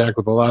contact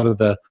with a lot of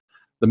the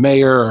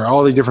mayor or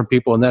all the different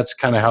people, and that's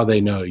kind of how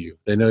they know you.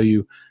 They know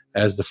you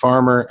as the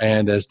farmer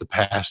and as the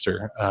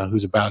pastor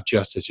who's about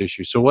justice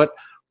issues. So what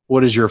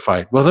is your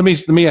fight? Well, let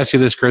me ask you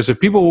this, Chris. If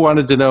people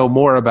wanted to know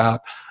more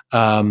about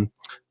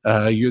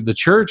the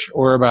church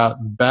or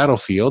about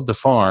Battlefield, the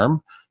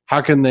farm,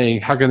 how can they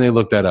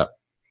look that up?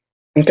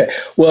 Okay.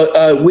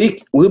 Well,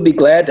 we'll be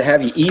glad to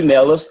have you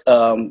email us.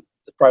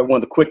 Probably one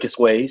of the quickest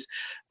ways.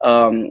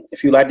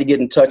 If you'd like to get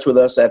in touch with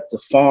us at the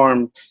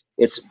farm,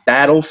 it's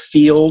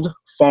Battlefield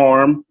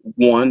Farm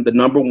 1, the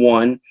number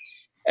 1,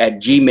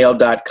 at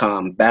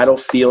gmail.com.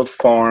 Battlefield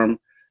Farm,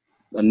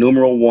 the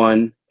numeral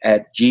 1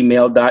 at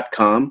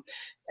gmail.com.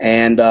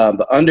 And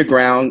the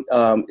Underground,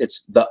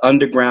 it's the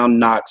Underground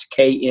Knox,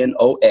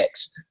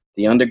 KNOX,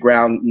 the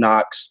Underground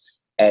Knox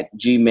at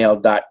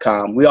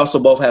gmail.com. We also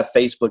both have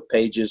Facebook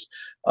pages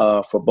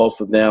for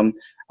both of them.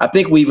 I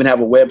think we even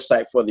have a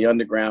website for the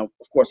Underground.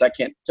 Of course, I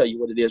can't tell you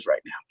what it is right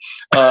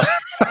now.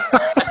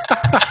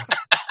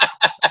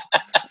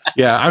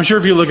 Yeah, I'm sure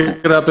if you look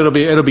it up, it'll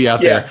be out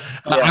there.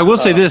 Yeah, I will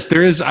say this: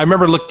 I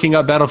remember looking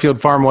up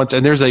Battlefield Farm once,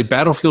 and there's a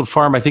Battlefield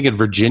Farm, I think, in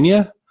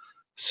Virginia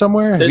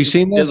somewhere. Have you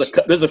seen this?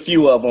 There's a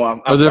few of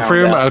them. Oh, there are a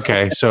few?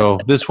 Okay, so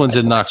this one's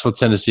in Knoxville,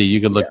 Tennessee.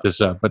 You can look this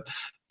up. But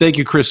thank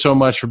you, Chris, so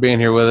much for being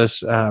here with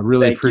us.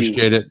 Really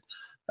appreciate it.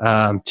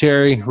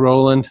 Terry,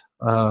 Roland,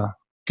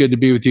 good to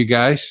be with you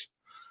guys.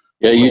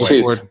 Yeah, you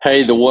too.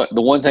 Hey, the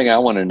one thing I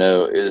want to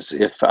know is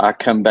if I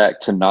come back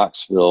to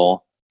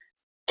Knoxville,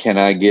 can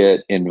I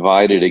get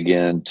invited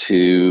again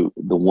to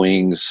the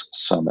Wings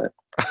Summit?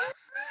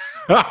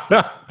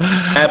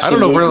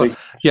 Absolutely.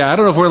 I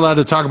don't know if we're allowed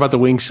to talk about the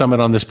Wings Summit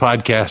on this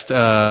podcast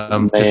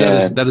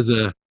because that is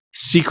a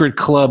secret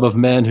club of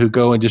men who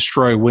go and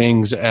destroy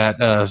wings at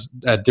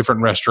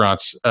different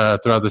restaurants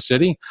throughout the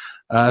city.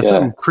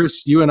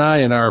 Chris, you and I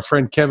and our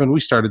friend Kevin, we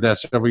started that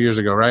several years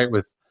ago, right?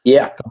 With a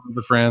couple of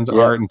the friends,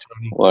 Art and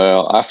Tony.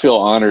 Well, I feel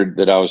honored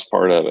that I was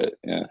part of it.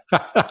 Yeah.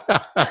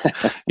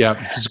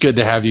 Yeah, it's good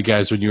to have you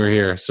guys when you were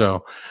here.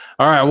 So,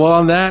 all right. Well,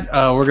 on that,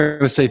 we're going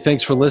to say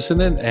thanks for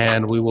listening,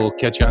 and we will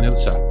catch you on the other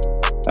side.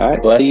 All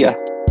right. See ya.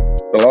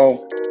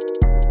 Hello.